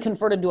who then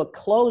converted to a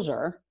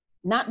closer,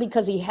 not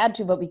because he had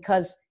to, but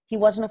because he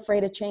wasn't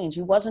afraid of change.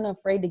 He wasn't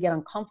afraid to get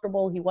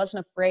uncomfortable. He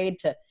wasn't afraid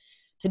to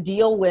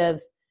deal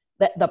with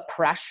the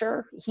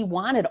pressure. He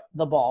wanted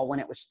the ball when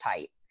it was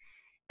tight,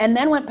 and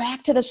then went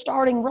back to the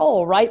starting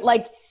role, right?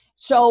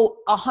 So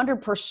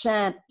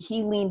 100%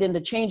 he leaned into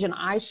change. And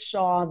I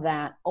saw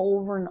that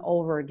over and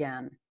over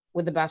again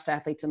with the best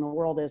athletes in the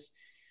world is,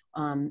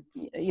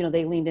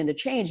 they leaned into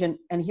change.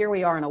 And here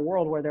we are in a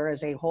world where there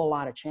is a whole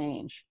lot of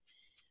change.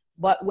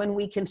 But when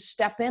we can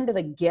step into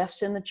the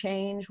gifts in the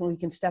change, when we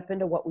can step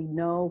into what we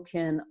know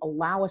can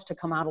allow us to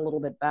come out a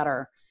little bit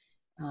better,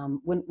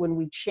 when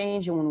we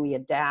change and when we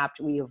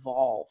adapt, we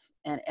evolve.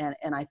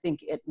 And I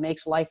think it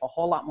makes life a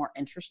whole lot more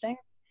interesting.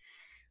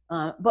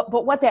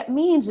 But what that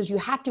means is you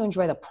have to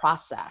enjoy the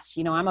process.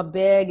 I'm a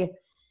big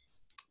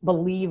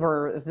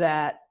believer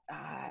that,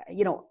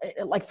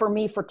 like for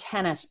me, for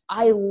tennis,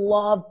 I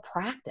love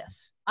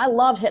practice. I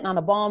love hitting on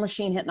the ball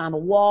machine, hitting on the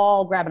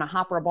wall, grabbing a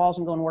hopper of balls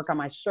and going to work on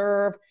my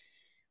serve.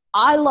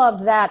 I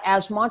loved that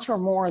as much or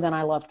more than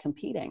I loved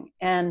competing.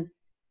 And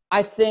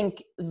I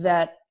think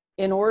that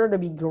in order to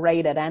be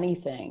great at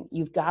anything,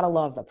 you've got to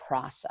love the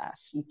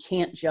process. You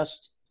can't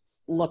just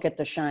look at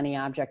the shiny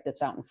object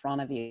that's out in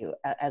front of you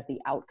as the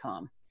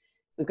outcome.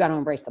 We've got to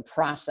embrace the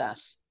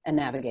process and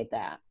navigate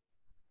that.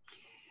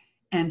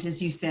 And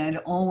as you said,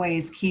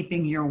 always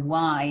keeping your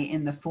why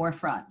in the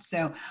forefront.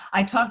 So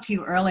I talked to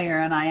you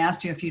earlier and I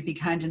asked you if you'd be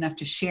kind enough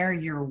to share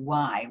your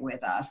why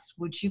with us.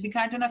 Would you be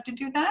kind enough to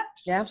do that?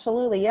 Yeah,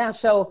 absolutely. Yeah.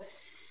 So,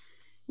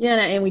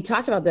 and we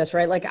talked about this,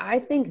 right? Like, I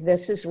think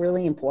this is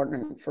really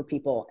important for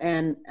people.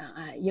 And,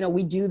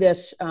 we do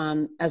this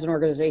as an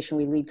organization.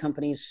 We lead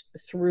companies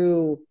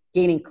through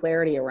gaining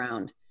clarity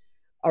around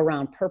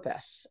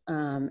purpose.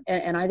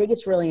 And I think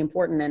it's really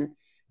important. And,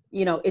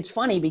 it's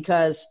funny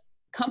because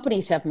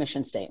companies have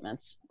mission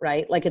statements,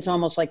 right? Like, it's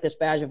almost like this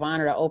badge of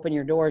honor to open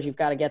your doors. You've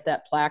got to get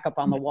that plaque up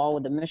on the wall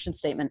with the mission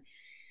statement.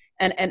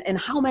 And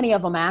how many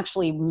of them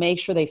actually make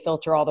sure they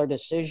filter all their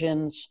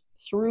decisions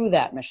through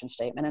that mission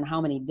statement, and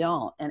how many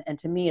don't? And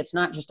to me, it's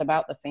not just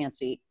about the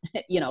fancy,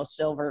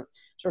 silver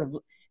sort of,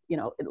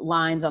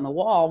 lines on the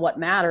wall. What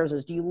matters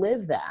is, do you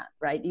live that,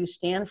 right? Do you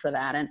stand for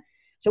that? And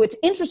so it's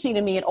interesting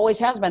to me, it always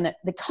has been, that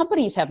the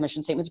companies have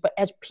mission statements, but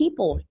as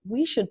people,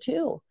 we should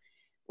too,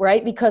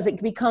 right? Because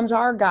it becomes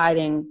our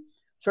guiding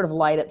sort of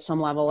light at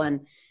some level,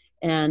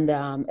 and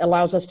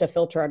allows us to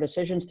filter our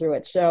decisions through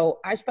it. So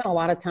I spent a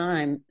lot of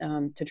time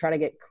to try to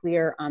get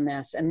clear on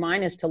this. And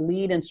mine is to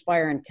lead,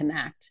 inspire, and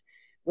connect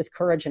with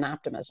courage and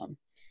optimism.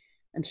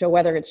 And so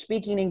whether it's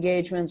speaking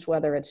engagements,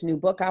 whether it's new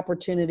book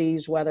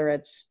opportunities, whether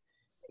it's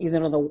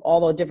even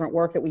all the different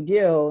work that we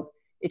do,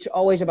 it's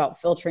always about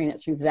filtering it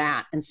through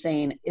that and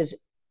saying, is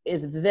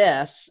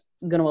this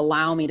going to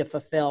allow me to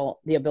fulfill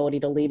the ability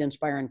to lead,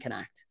 inspire, and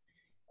connect?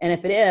 And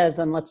if it is,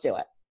 then let's do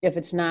it. If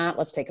it's not,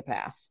 let's take a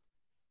pass.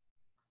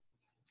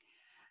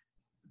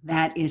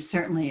 That is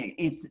certainly,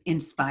 it's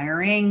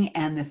inspiring.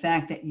 And the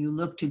fact that you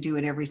look to do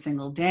it every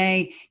single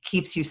day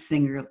keeps you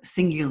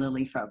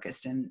singularly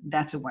focused. And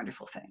that's a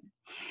wonderful thing.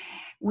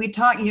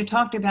 You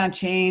talked about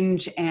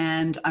change,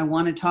 and I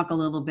want to talk a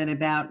little bit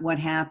about what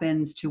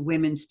happens to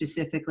women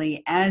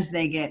specifically as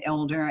they get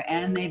older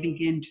and they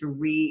begin to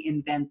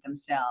reinvent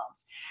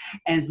themselves.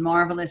 As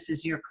marvelous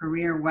as your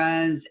career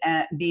was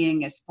at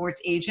being a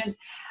sports agent,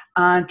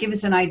 give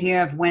us an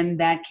idea of when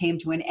that came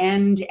to an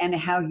end and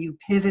how you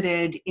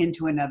pivoted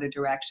into another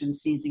direction,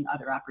 seizing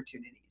other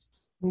opportunities.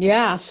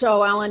 Yeah.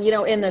 So, Ellen,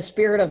 in the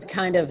spirit of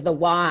kind of the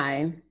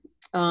why,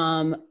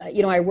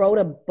 I wrote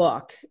a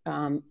book.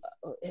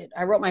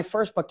 I wrote my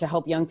first book to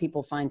help young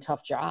people find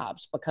tough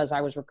jobs, because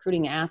I was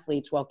recruiting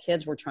athletes while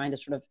kids were trying to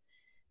sort of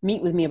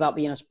meet with me about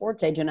being a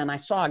sports agent, and I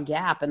saw a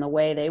gap in the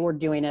way they were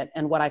doing it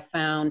and what I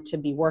found to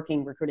be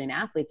working recruiting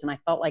athletes. And I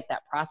felt like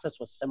that process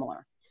was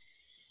similar.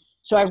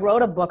 So I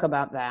wrote a book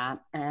about that,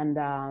 and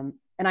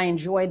I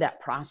enjoyed that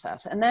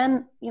process. And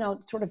then,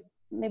 sort of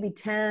maybe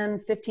 10,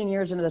 15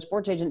 years into the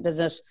sports agent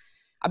business,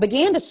 I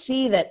began to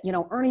see that,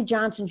 Ernie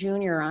Johnson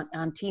Jr.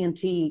 on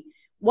TNT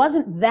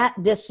wasn't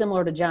that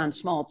dissimilar to John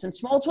Smoltz. And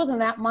Smoltz wasn't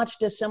that much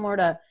dissimilar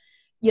to,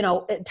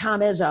 Tom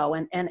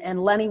Izzo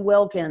and Lenny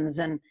Wilkins.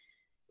 And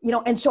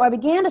so I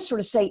began to sort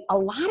of say a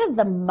lot of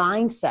the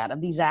mindset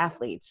of these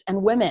athletes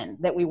and women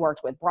that we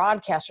worked with,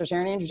 broadcasters,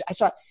 Erin Andrews, I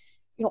saw,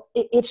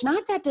 it's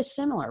not that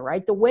dissimilar,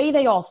 right? The way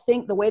they all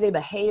think, the way they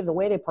behave, the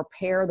way they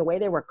prepare, the way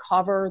they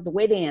recover, the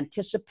way they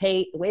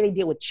anticipate, the way they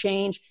deal with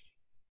change,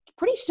 it's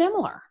pretty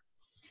similar.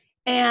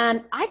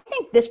 And I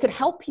think this could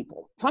help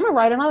people. So I'm going to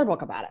write another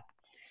book about it.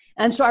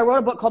 And so I wrote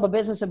a book called The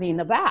Business of Being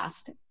the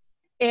Best.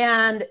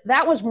 And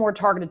that was more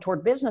targeted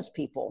toward business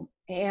people.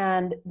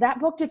 And that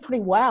book did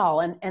pretty well.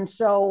 And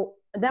so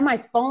then my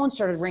phone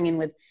started ringing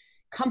with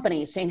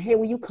companies saying, hey,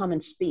 will you come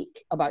and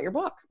speak about your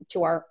book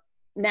to our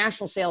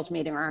national sales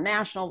meeting or our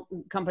national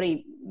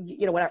company,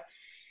 whatever.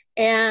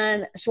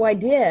 And so I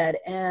did.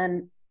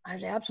 And I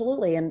said,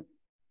 absolutely. And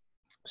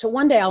so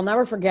one day I'll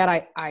never forget,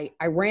 I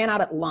ran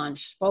out at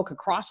lunch, spoke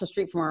across the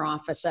street from our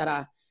office at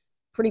a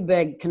pretty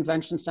big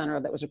convention center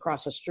that was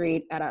across the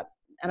street at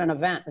an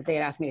event that they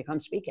had asked me to come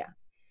speak at.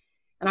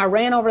 And I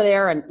ran over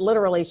there and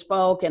literally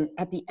spoke. And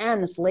at the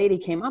end, this lady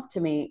came up to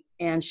me,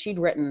 and she'd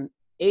written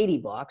 80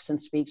 books and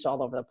speaks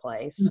all over the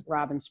place,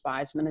 Robin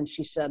Spiesman. And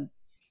she said,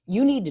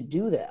 you need to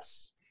do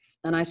this.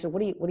 And I said,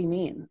 what do you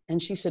mean?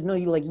 And she said, no,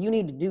 you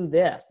need to do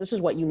this. This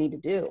is what you need to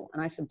do.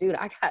 And I said, dude,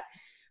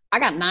 I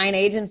got 9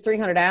 agents,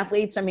 300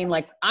 athletes. I mean,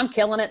 I'm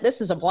killing it.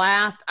 This is a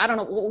blast. I don't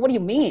know. What do you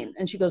mean?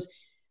 And she goes,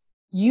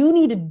 you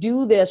need to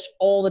do this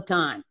all the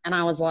time. And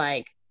I was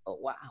like, oh,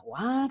 wow,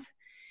 what?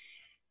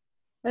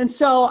 And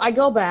so I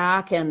go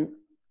back and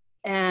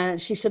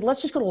she said,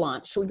 let's just go to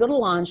lunch. So we go to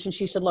lunch, and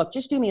she said, look,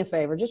 just do me a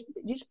favor. Just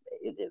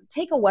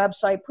take a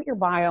website, put your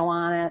bio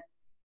on it,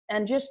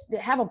 and just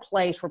have a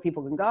place where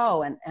people can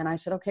go. And I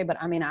said, okay, but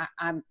I mean,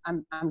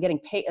 I'm getting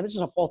paid. This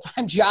is a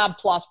full-time job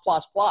plus.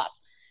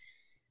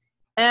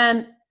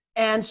 And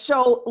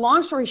so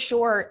long story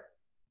short,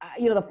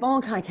 the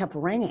phone kind of kept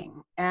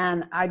ringing,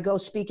 and I'd go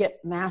speak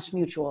at Mass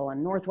Mutual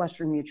and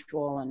Northwestern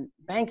Mutual and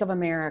Bank of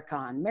America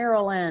and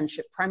Merrill Lynch,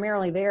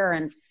 primarily there.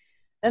 And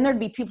then there'd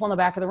be people in the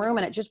back of the room,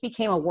 and it just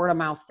became a word of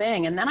mouth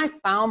thing. And then I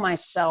found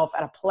myself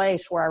at a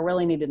place where I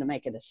really needed to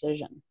make a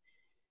decision.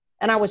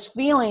 And I was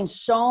feeling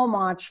so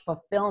much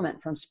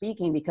fulfillment from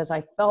speaking, because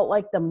I felt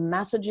like the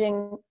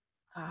messaging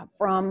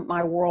from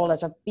my world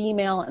as a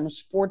female in the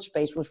sports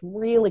space was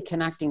really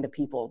connecting to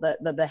people.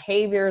 The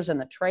behaviors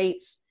and the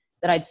traits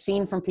that I'd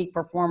seen from peak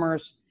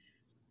performers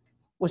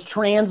was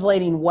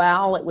translating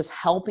well. It was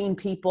helping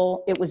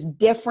people. It was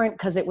different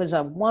because it was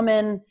a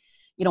woman,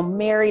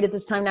 married at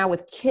this time now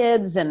with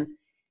kids,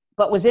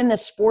 but was in the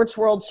sports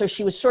world. So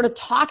she was sort of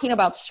talking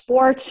about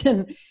sports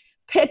and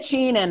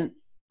pitching and,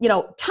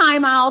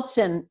 timeouts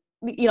and,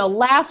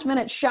 last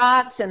minute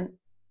shots. And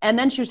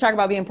then she was talking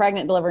about being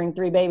pregnant and delivering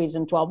 3 babies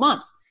in 12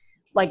 months.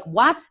 Like,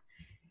 what?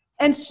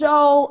 And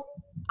so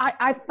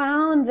I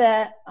found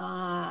that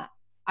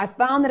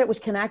it was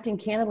connecting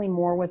candidly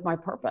more with my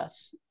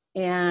purpose.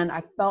 And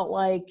I felt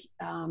like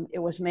it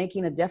was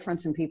making a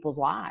difference in people's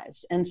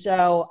lives. And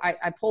so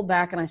I pulled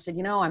back and I said,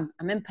 I'm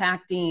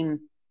impacting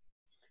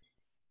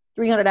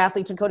 300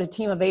 athletes and coach a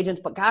team of agents,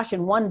 but gosh,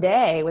 in one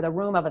day with a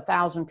room of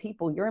 1,000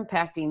 people, you're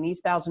impacting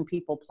these 1,000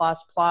 people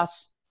plus.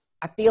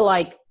 I feel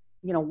like,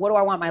 what do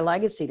I want my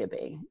legacy to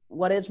be?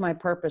 What is my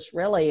purpose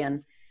really?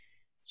 And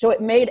so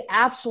it made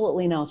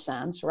absolutely no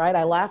sense, right?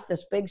 I left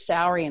this big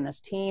salary and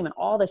this team and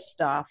all this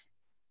stuff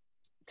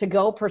to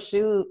go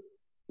pursue,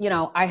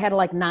 I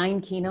had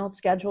 9 keynotes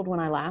scheduled when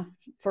I left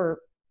for,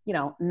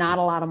 not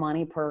a lot of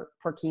money per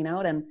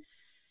keynote. And,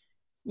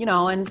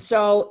 and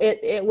so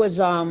it was,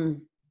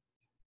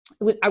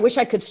 I wish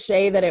I could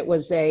say that it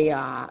was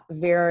a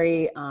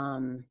very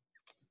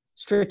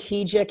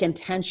strategic,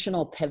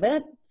 intentional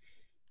pivot,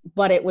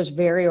 but it was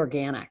very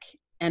organic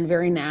and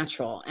very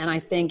natural. And I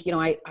think,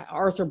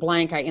 Arthur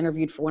Blank, I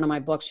interviewed for one of my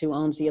books, who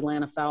owns the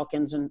Atlanta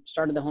Falcons and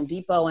started the Home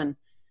Depot. And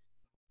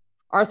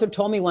Arthur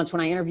told me once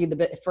when I interviewed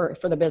for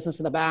The Business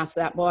of the Best,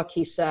 that book,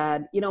 he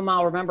said,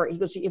 Mal, remember, he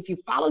goes, if you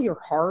follow your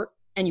heart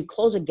and you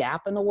close a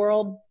gap in the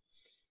world,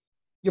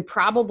 you're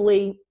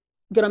probably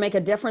going to make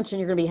a difference and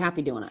you're going to be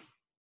happy doing it.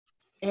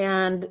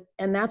 And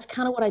that's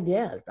kind of what I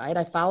did, right?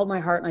 I followed my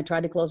heart and I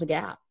tried to close a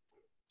gap.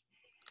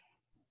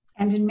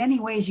 And in many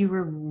ways, you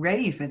were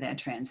ready for that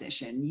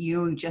transition.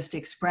 You just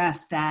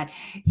expressed that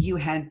you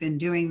had been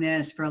doing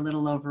this for a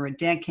little over a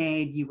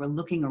decade. You were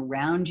looking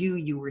around you.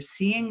 You were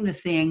seeing the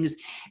things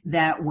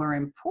that were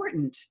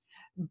important,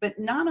 but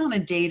not on a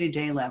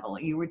day-to-day level.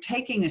 You were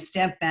taking a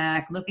step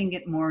back, looking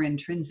at more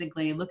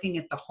intrinsically, looking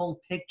at the whole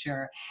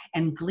picture,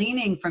 and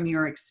gleaning from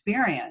your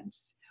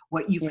experience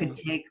what you could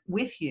take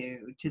with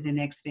you to the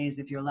next phase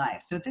of your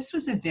life. So this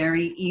was a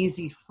very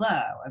easy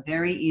flow, a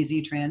very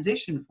easy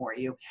transition for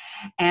you.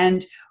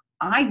 And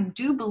I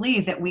do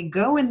believe that we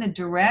go in the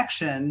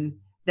direction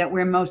that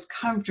we're most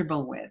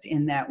comfortable with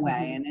in that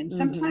way. And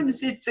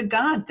sometimes it's a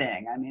God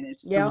thing. I mean,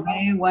 it's the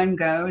way one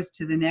goes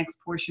to the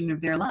next portion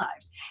of their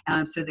lives.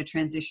 So the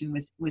transition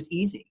was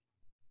easy.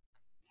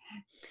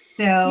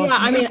 So yeah,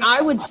 I mean,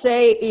 I would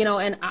say,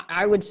 and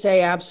I would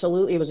say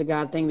absolutely it was a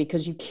God thing,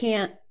 because you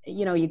can't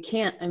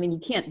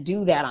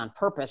do that on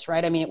purpose,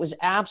 right? I mean, it was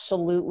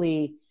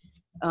absolutely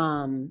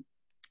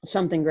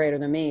something greater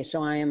than me.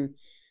 So I am,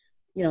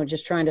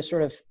 just trying to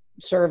sort of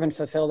serve and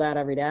fulfill that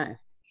every day.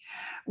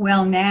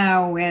 Well,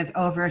 now with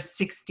over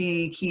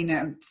 60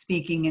 keynote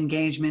speaking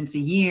engagements a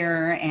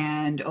year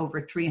and over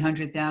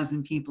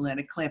 300,000 people at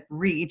a clip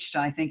reached,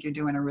 I think you're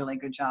doing a really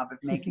good job of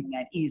making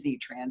that easy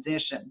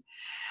transition.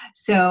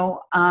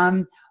 So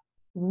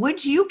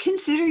would you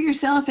consider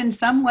yourself in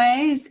some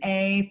ways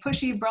a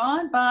pushy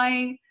broad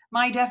by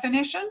my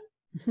definition?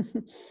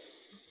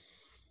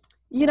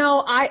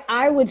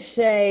 I would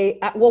say,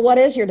 well, what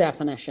is your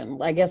definition?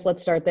 I guess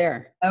let's start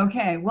there.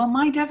 Okay. Well,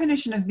 my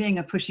definition of being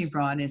a pushy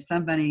broad is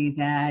somebody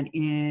that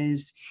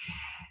is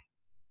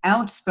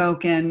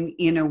outspoken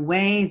in a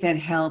way that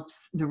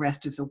helps the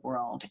rest of the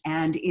world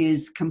and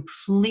is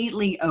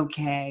completely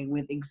okay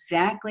with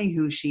exactly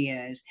who she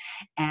is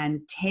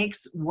and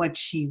takes what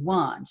she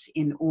wants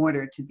in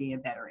order to be a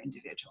better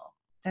individual.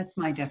 That's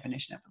my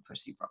definition of a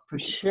pushy broad.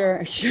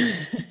 Sure.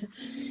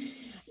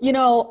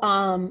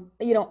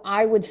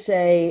 I would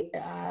say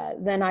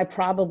then I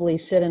probably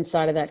sit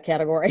inside of that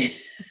category.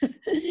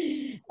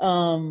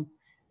 I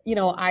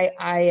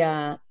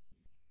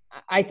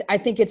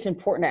think it's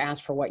important to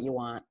ask for what you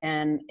want.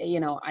 And,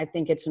 I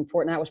think it's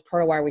important. That was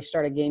part of why we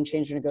started Game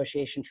Changer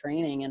Negotiation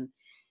Training. And,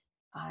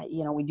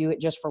 we do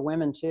it just for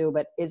women too,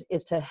 but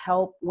is to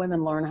help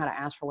women learn how to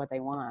ask for what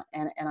they want.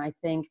 And I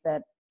think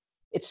that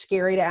it's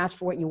scary to ask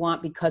for what you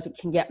want because it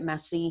can get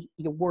messy.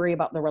 You worry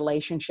about the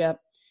relationship.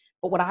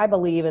 But what I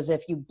believe is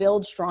if you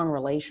build strong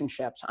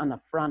relationships on the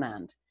front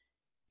end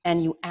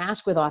and you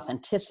ask with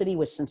authenticity,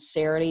 with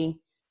sincerity,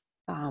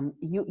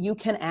 you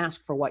can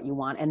ask for what you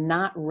want and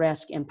not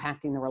risk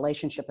impacting the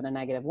relationship in a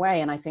negative way.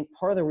 And I think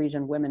part of the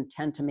reason women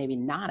tend to maybe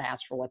not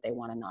ask for what they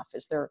want enough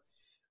is they're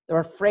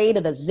afraid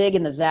of the zig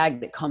and the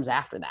zag that comes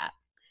after that.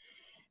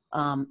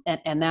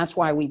 And that's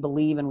why we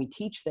believe and we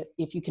teach that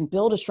if you can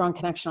build a strong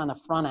connection on the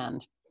front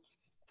end,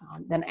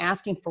 then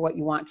asking for what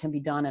you want can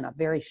be done in a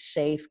very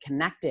safe,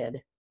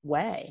 connected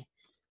way,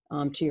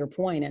 to your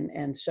point.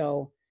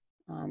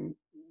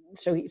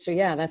 So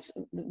yeah,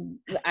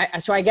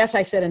 so I guess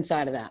I sit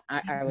inside of that.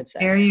 I would say.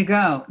 There you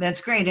go.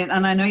 That's great.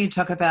 And I know you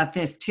talk about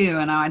this too,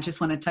 and I just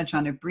want to touch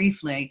on it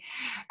briefly.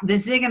 The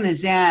zig and the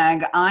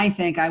zag, I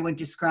think I would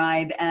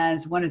describe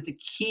as one of the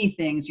key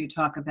things you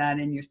talk about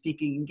in your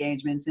speaking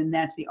engagements, and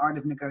that's the art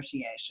of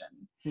negotiation.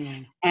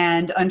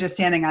 And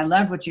understanding, I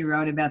love what you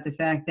wrote about the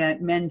fact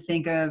that men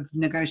think of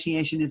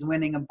negotiation as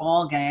winning a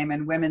ball game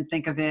and women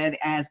think of it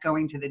as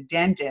going to the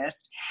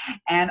dentist.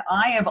 And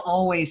I have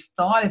always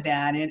thought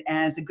about it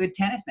as a good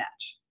tennis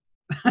match.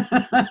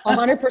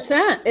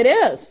 100%. It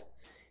is.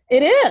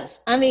 It is.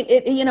 I mean,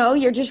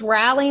 you're just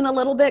rallying a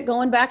little bit,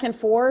 going back and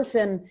forth.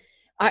 And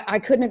I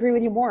couldn't agree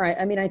with you more.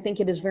 I mean, I think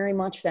it is very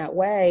much that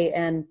way.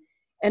 And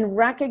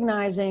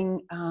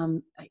recognizing,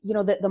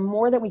 that the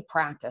more that we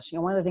practice,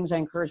 one of the things I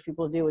encourage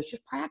people to do is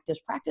just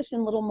practice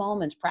in little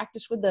moments,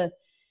 practice with the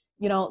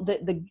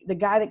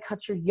guy that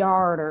cuts your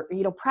yard, or,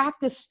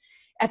 practice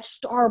at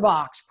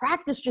Starbucks,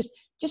 practice, just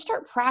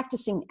start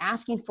practicing,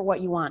 asking for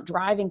what you want,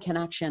 driving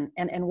connection.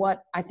 And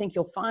what I think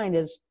you'll find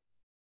is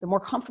the more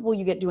comfortable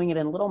you get doing it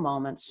in little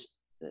moments,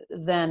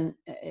 then,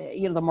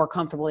 the more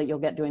comfortable that you'll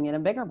get doing it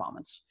in bigger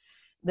moments.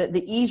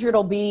 The easier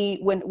it'll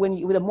be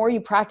the more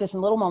you practice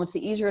in little moments,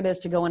 the easier it is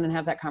to go in and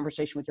have that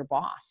conversation with your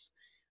boss,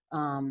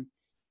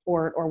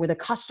 or with a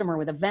customer,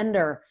 with a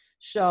vendor.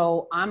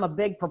 So I'm a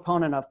big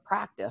proponent of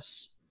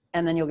practice,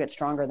 and then you'll get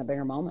stronger in the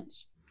bigger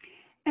moments.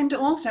 And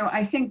also,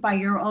 I think by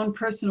your own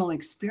personal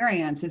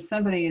experience, if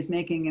somebody is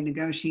making a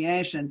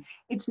negotiation,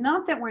 it's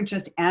not that we're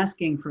just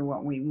asking for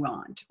what we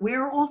want.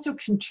 We're also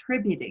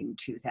contributing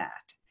to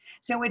that.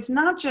 So it's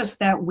not just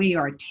that we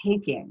are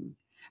taking,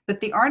 but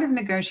the art of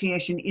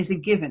negotiation is a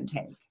give and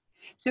take.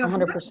 So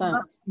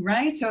 100%.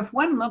 Right? So if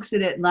one looks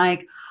at it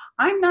like,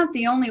 I'm not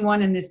the only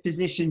one in this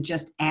position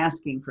just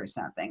asking for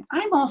something,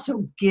 I'm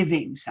also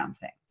giving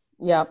something.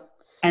 Yep.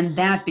 And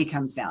that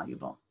becomes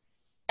valuable.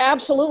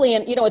 Absolutely.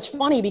 And, it's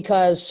funny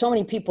because so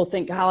many people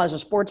think, as a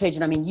sports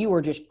agent, I mean, you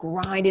were just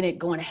grinding it,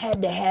 going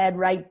head to head,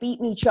 right?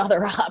 Beating each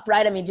other up,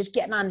 right? I mean, just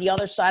getting on the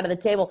other side of the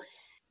table.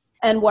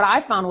 And what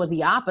I found was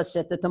the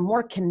opposite, that the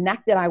more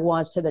connected I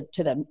was to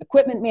the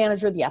equipment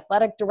manager, the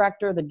athletic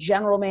director, the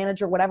general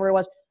manager, whatever it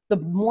was, the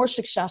more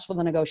successful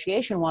the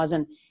negotiation was.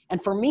 And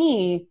for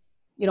me,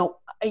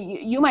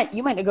 you might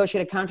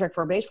negotiate a contract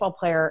for a baseball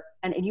player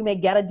and you may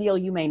get a deal,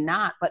 you may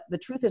not. But the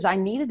truth is I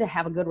needed to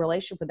have a good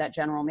relationship with that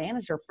general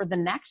manager for the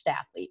next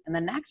athlete and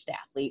the next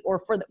athlete,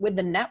 or with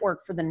the network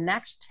for the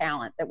next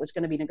talent that was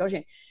going to be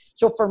negotiating.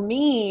 So for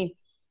me,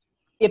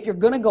 if you're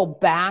going to go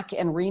back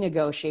and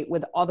renegotiate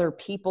with other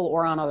people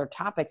or on other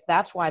topics,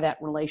 that's why that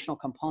relational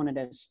component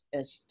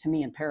is to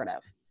me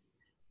imperative.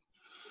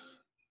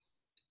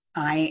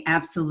 I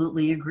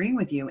absolutely agree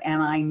with you.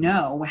 And I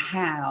know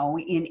how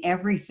in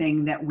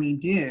everything that we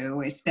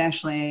do,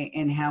 especially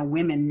in how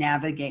women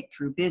navigate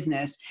through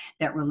business,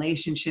 that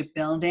relationship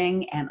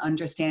building and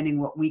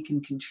understanding what we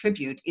can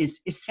contribute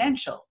is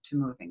essential to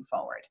moving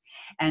forward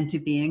and to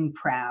being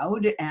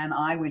proud. And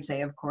I would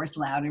say, of course,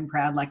 loud and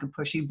proud like a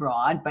pushy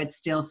broad, but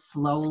still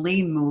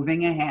slowly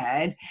moving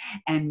ahead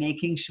and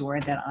making sure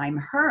that I'm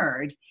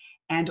heard.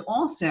 And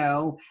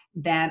also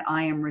that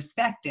I am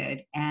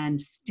respected and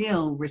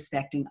still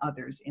respecting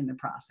others in the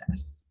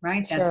process,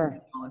 right? That's Sure. what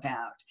it's all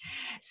about.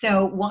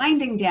 So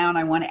winding down,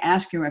 I want to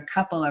ask you a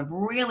couple of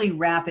really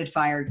rapid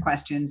fired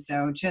questions.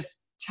 So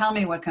just tell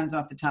me what comes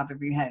off the top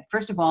of your head.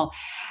 First of all,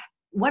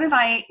 what have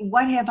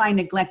I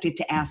neglected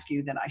to ask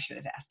you that I should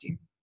have asked you?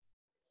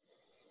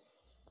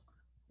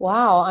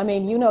 Wow. I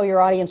mean, you know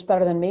your audience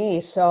better than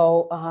me.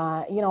 So,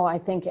 I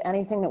think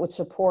anything that would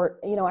support,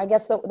 I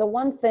guess the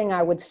one thing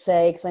I would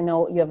say, because I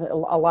know you have a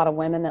lot of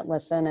women that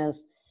listen,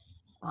 is,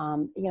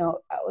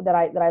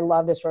 that I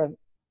love to sort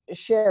of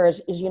share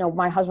is,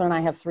 my husband and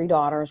I have 3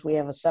 daughters. We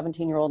have a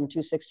 17-year-old and 2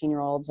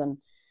 16-year-olds. And,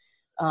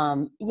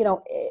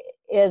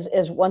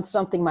 is once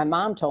something my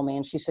mom told me,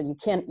 and she said,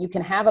 you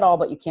can have it all,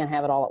 but you can't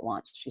have it all at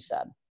once, she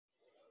said.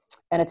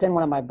 And it's in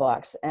one of my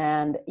books.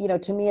 And,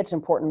 to me, it's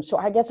important. So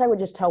I guess I would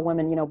just tell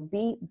women,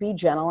 be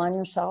gentle on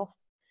yourself.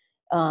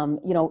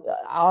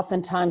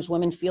 Oftentimes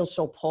women feel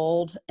so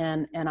pulled.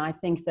 And I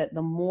think that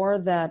the more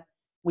that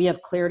we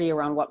have clarity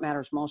around what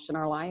matters most in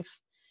our life,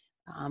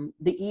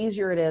 the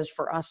easier it is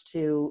for us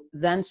to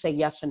then say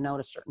yes and no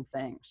to certain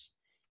things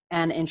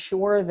and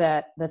ensure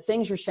that the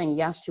things you're saying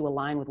yes to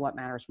align with what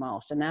matters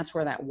most. And that's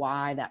where that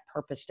why, that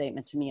purpose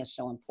statement to me is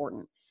so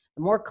important.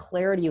 The more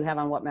clarity you have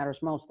on what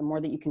matters most, the more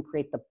that you can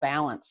create the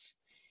balance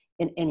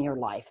in your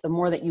life, the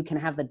more that you can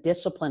have the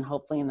discipline,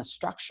 hopefully, and the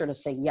structure to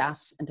say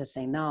yes and to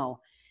say no.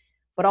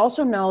 But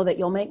also know that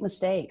you'll make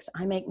mistakes.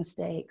 I make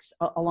mistakes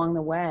along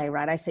the way,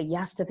 right? I say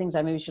yes to things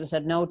I maybe should have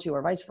said no to,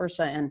 or vice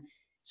versa. And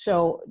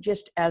so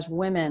just as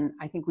women,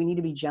 I think we need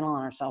to be gentle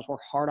on ourselves. We're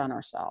hard on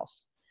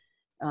ourselves.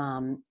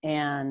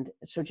 And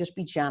so just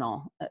be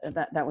gentle.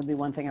 That would be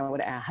one thing I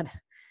would add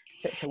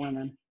to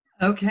women.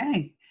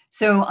 Okay.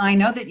 So I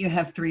know that you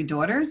have 3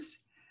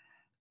 daughters.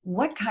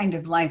 What kind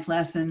of life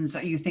lessons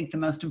are you think the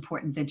most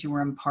important that you were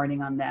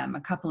imparting on them?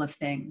 A couple of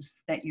things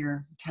that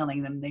you're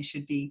telling them they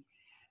should be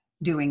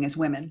doing as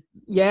women.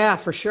 Yeah,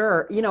 for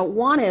sure.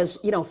 One is,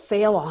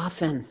 fail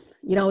often,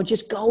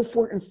 just go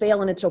for it and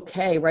fail, and it's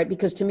okay, right?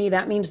 Because to me,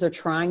 that means they're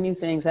trying new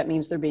things. That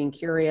means they're being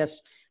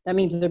curious. That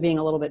means they're being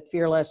a little bit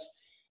fearless.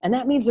 And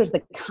that means there's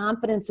the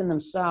confidence in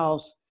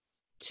themselves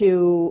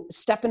to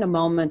step into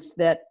moments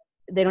that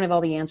they don't have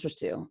all the answers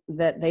to,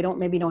 that they don't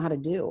maybe know how to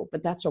do,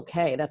 but that's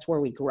okay. That's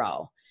where we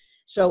grow.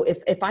 So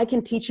if I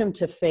can teach them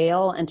to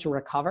fail and to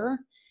recover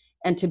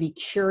and to be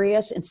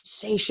curious,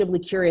 insatiably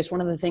curious, one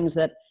of the things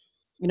that,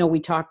 we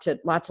talk to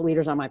lots of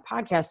leaders on my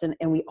podcast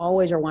and we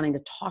always are wanting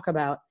to talk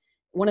about,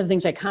 one of the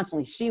things I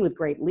constantly see with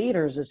great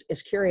leaders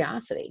is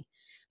curiosity.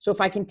 So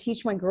if I can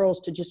teach my girls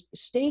to just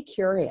stay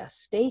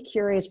curious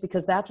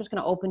because that's what's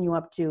going to open you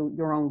up to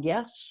your own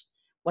gifts,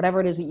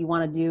 whatever it is that you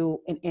want to do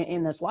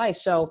in this life.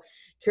 So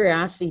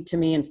curiosity to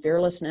me and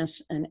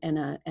fearlessness and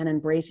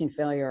embracing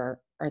failure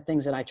are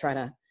things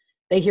that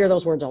they hear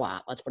those words a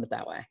lot. Let's put it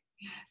that way.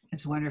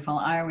 It's wonderful.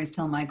 I always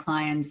tell my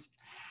clients,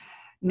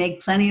 make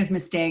plenty of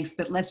mistakes,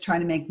 but let's try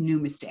to make new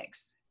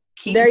mistakes.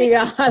 There you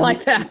go. I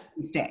like that.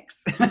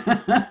 Mistakes.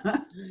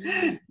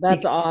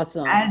 That's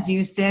awesome. As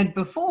you said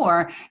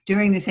before,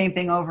 doing the same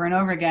thing over and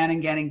over again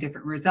and getting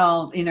different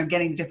results,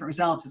 getting different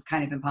results is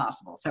kind of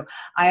impossible. So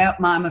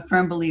I'm a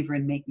firm believer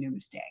in make new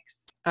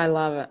mistakes. I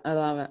love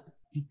it.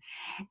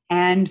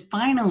 And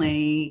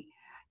finally,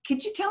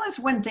 could you tell us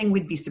one thing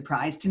we'd be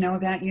surprised to know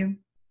about you?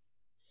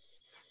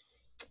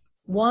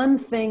 One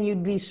thing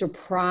you'd be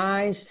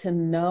surprised to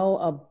know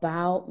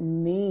about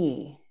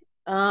me.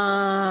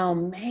 Oh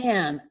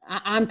man,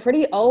 I'm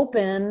pretty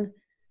open.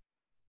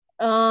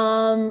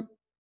 I'm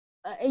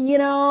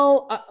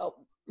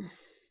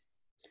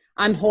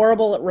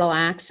horrible at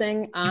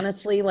relaxing,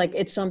 honestly. Like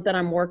it's something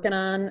I'm working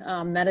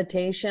on.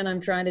 Meditation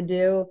I'm trying to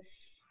do.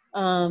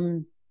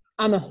 I'm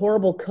a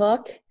horrible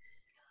cook.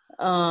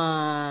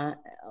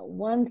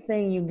 One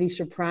thing you'd be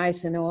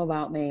surprised to know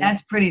about me.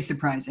 That's pretty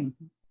surprising.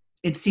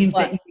 It seems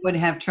that you would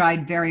have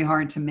tried very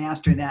hard to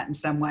master that in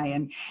some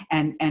way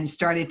and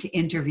started to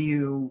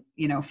interview,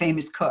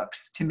 famous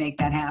cooks to make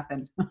that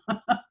happen.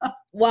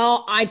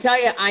 Well, I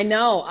tell you, I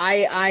know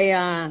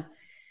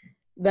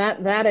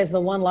that is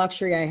the one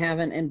luxury I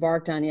haven't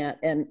embarked on yet.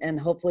 And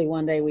hopefully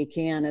one day we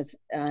can is,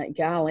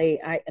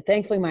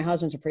 thankfully my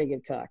husband's a pretty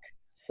good cook.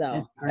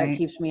 So that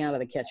keeps me out of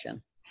the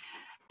kitchen.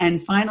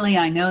 And finally,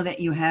 I know that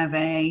you have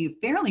a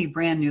fairly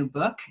brand new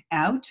book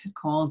out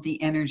called The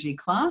Energy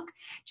Clock.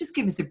 Just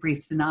give us a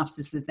brief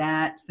synopsis of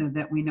that so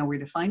that we know where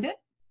to find it.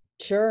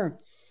 Sure.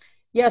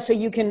 Yeah, so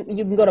you can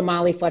go to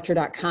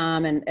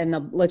mollyfletcher.com and the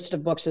list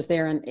of books is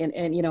there. And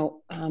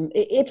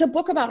it's a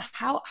book about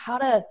how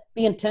to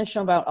be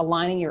intentional about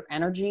aligning your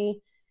energy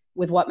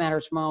with what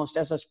matters most.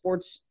 As a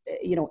sports,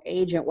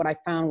 agent, what I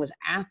found was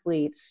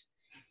athletes'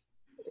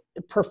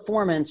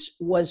 performance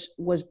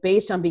was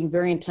based on being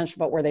very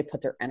intentional about where they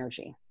put their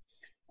energy.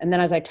 And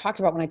then as I talked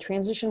about, when I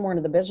transitioned more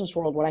into the business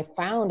world, what I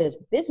found is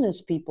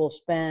business people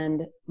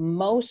spend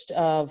most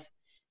of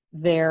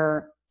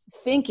their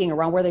thinking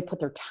around where they put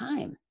their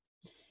time,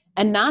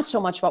 and not so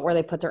much about where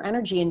they put their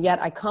energy. And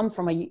yet I come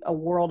from a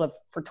world of,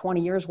 for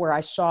 20 years, where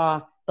I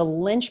saw the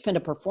linchpin to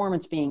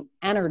performance being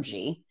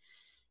energy.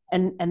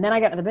 And then I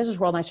got to the business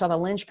world and I saw the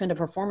linchpin to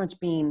performance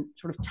being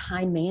sort of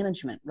time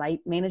management, right?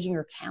 Managing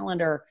your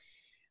calendar,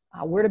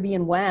 where to be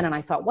and when. And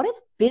I thought, what if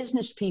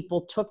business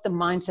people took the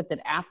mindset that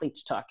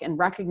athletes took and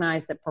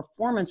recognized that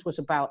performance was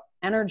about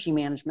energy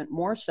management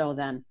more so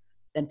than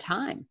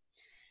time?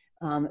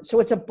 So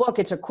it's a book.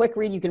 It's a quick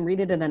read. You can read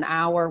it in an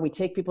hour. We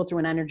take people through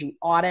an energy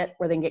audit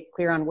where they can get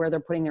clear on where they're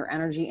putting their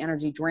energy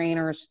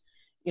drainers,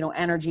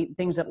 energy,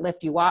 things that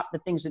lift you up, the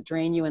things that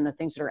drain you, and the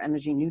things that are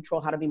energy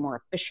neutral, how to be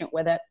more efficient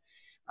with it.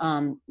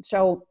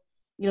 So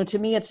to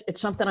me,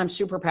 it's something I'm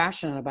super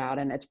passionate about,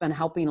 and it's been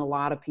helping a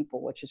lot of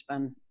people, which has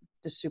been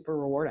just super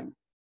rewarding.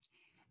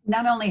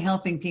 Not only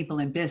helping people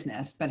in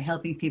business, but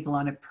helping people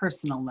on a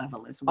personal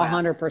level as well.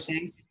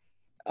 100%.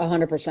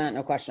 100%.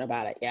 No question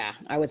about it. Yeah.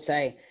 I would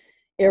say,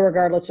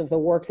 irregardless of the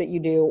work that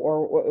you do,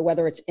 or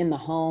whether it's in the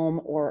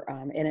home or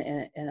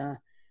in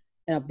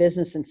a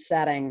business and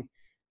setting,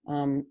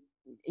 the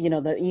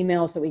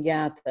emails that we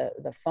get,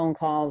 the phone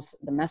calls,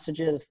 the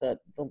messages, the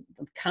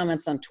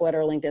comments on Twitter,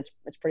 LinkedIn,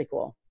 it's pretty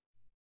cool.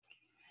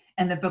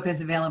 And the book is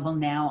available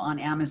now on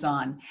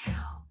Amazon.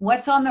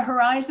 What's on the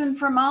horizon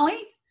for Molly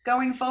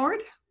going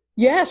forward?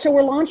 Yeah, so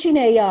we're launching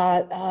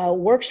a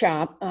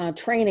workshop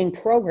training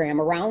program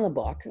around the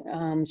book.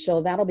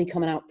 So that'll be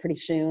coming out pretty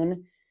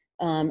soon.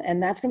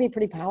 And that's going to be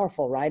pretty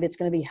powerful, right? It's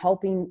going to be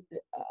helping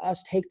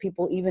us take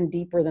people even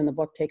deeper than the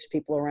book takes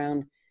people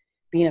around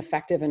being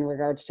effective in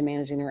regards to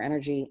managing their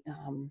energy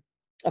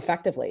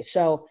effectively.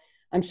 So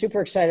I'm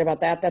super excited about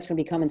that. That's going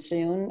to be coming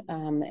soon.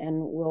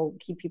 And we'll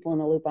keep people in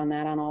the loop on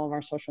that on all of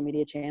our social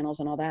media channels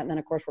and all that. And then,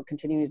 of course, we're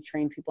continuing to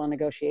train people on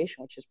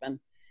negotiation, which has been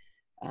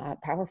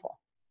powerful.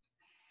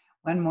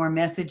 One more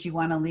message you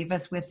want to leave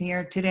us with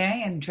here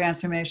today and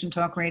Transformation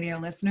Talk Radio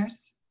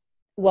listeners?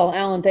 Well,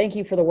 Alan, thank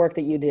you for the work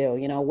that you do.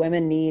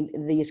 Women need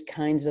these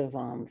kinds of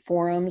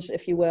forums,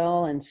 if you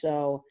will. And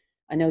so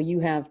I know you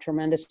have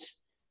tremendous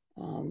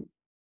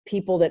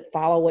people that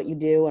follow what you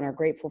do and are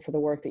grateful for the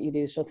work that you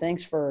do. So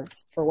thanks for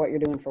what you're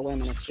doing for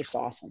women. It's just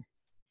awesome.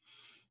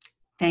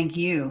 Thank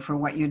you for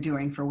what you're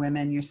doing for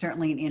women. You're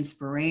certainly an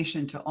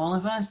inspiration to all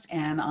of us.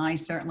 And I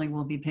certainly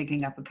will be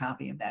picking up a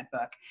copy of that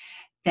book.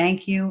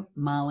 Thank you,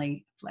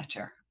 Molly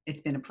Fletcher.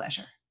 It's been a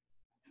pleasure.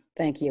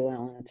 Thank you,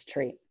 Ellen. It's a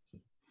treat.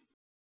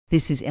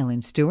 This is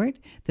Ellen Stewart,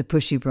 the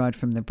Pushy Broad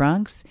from the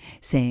Bronx,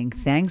 saying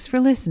thanks for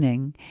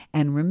listening,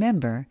 and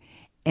remember,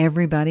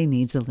 everybody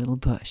needs a little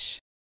push.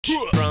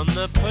 From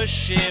the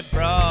Pushy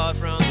Broad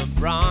from the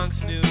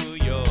Bronx,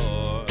 New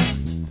York.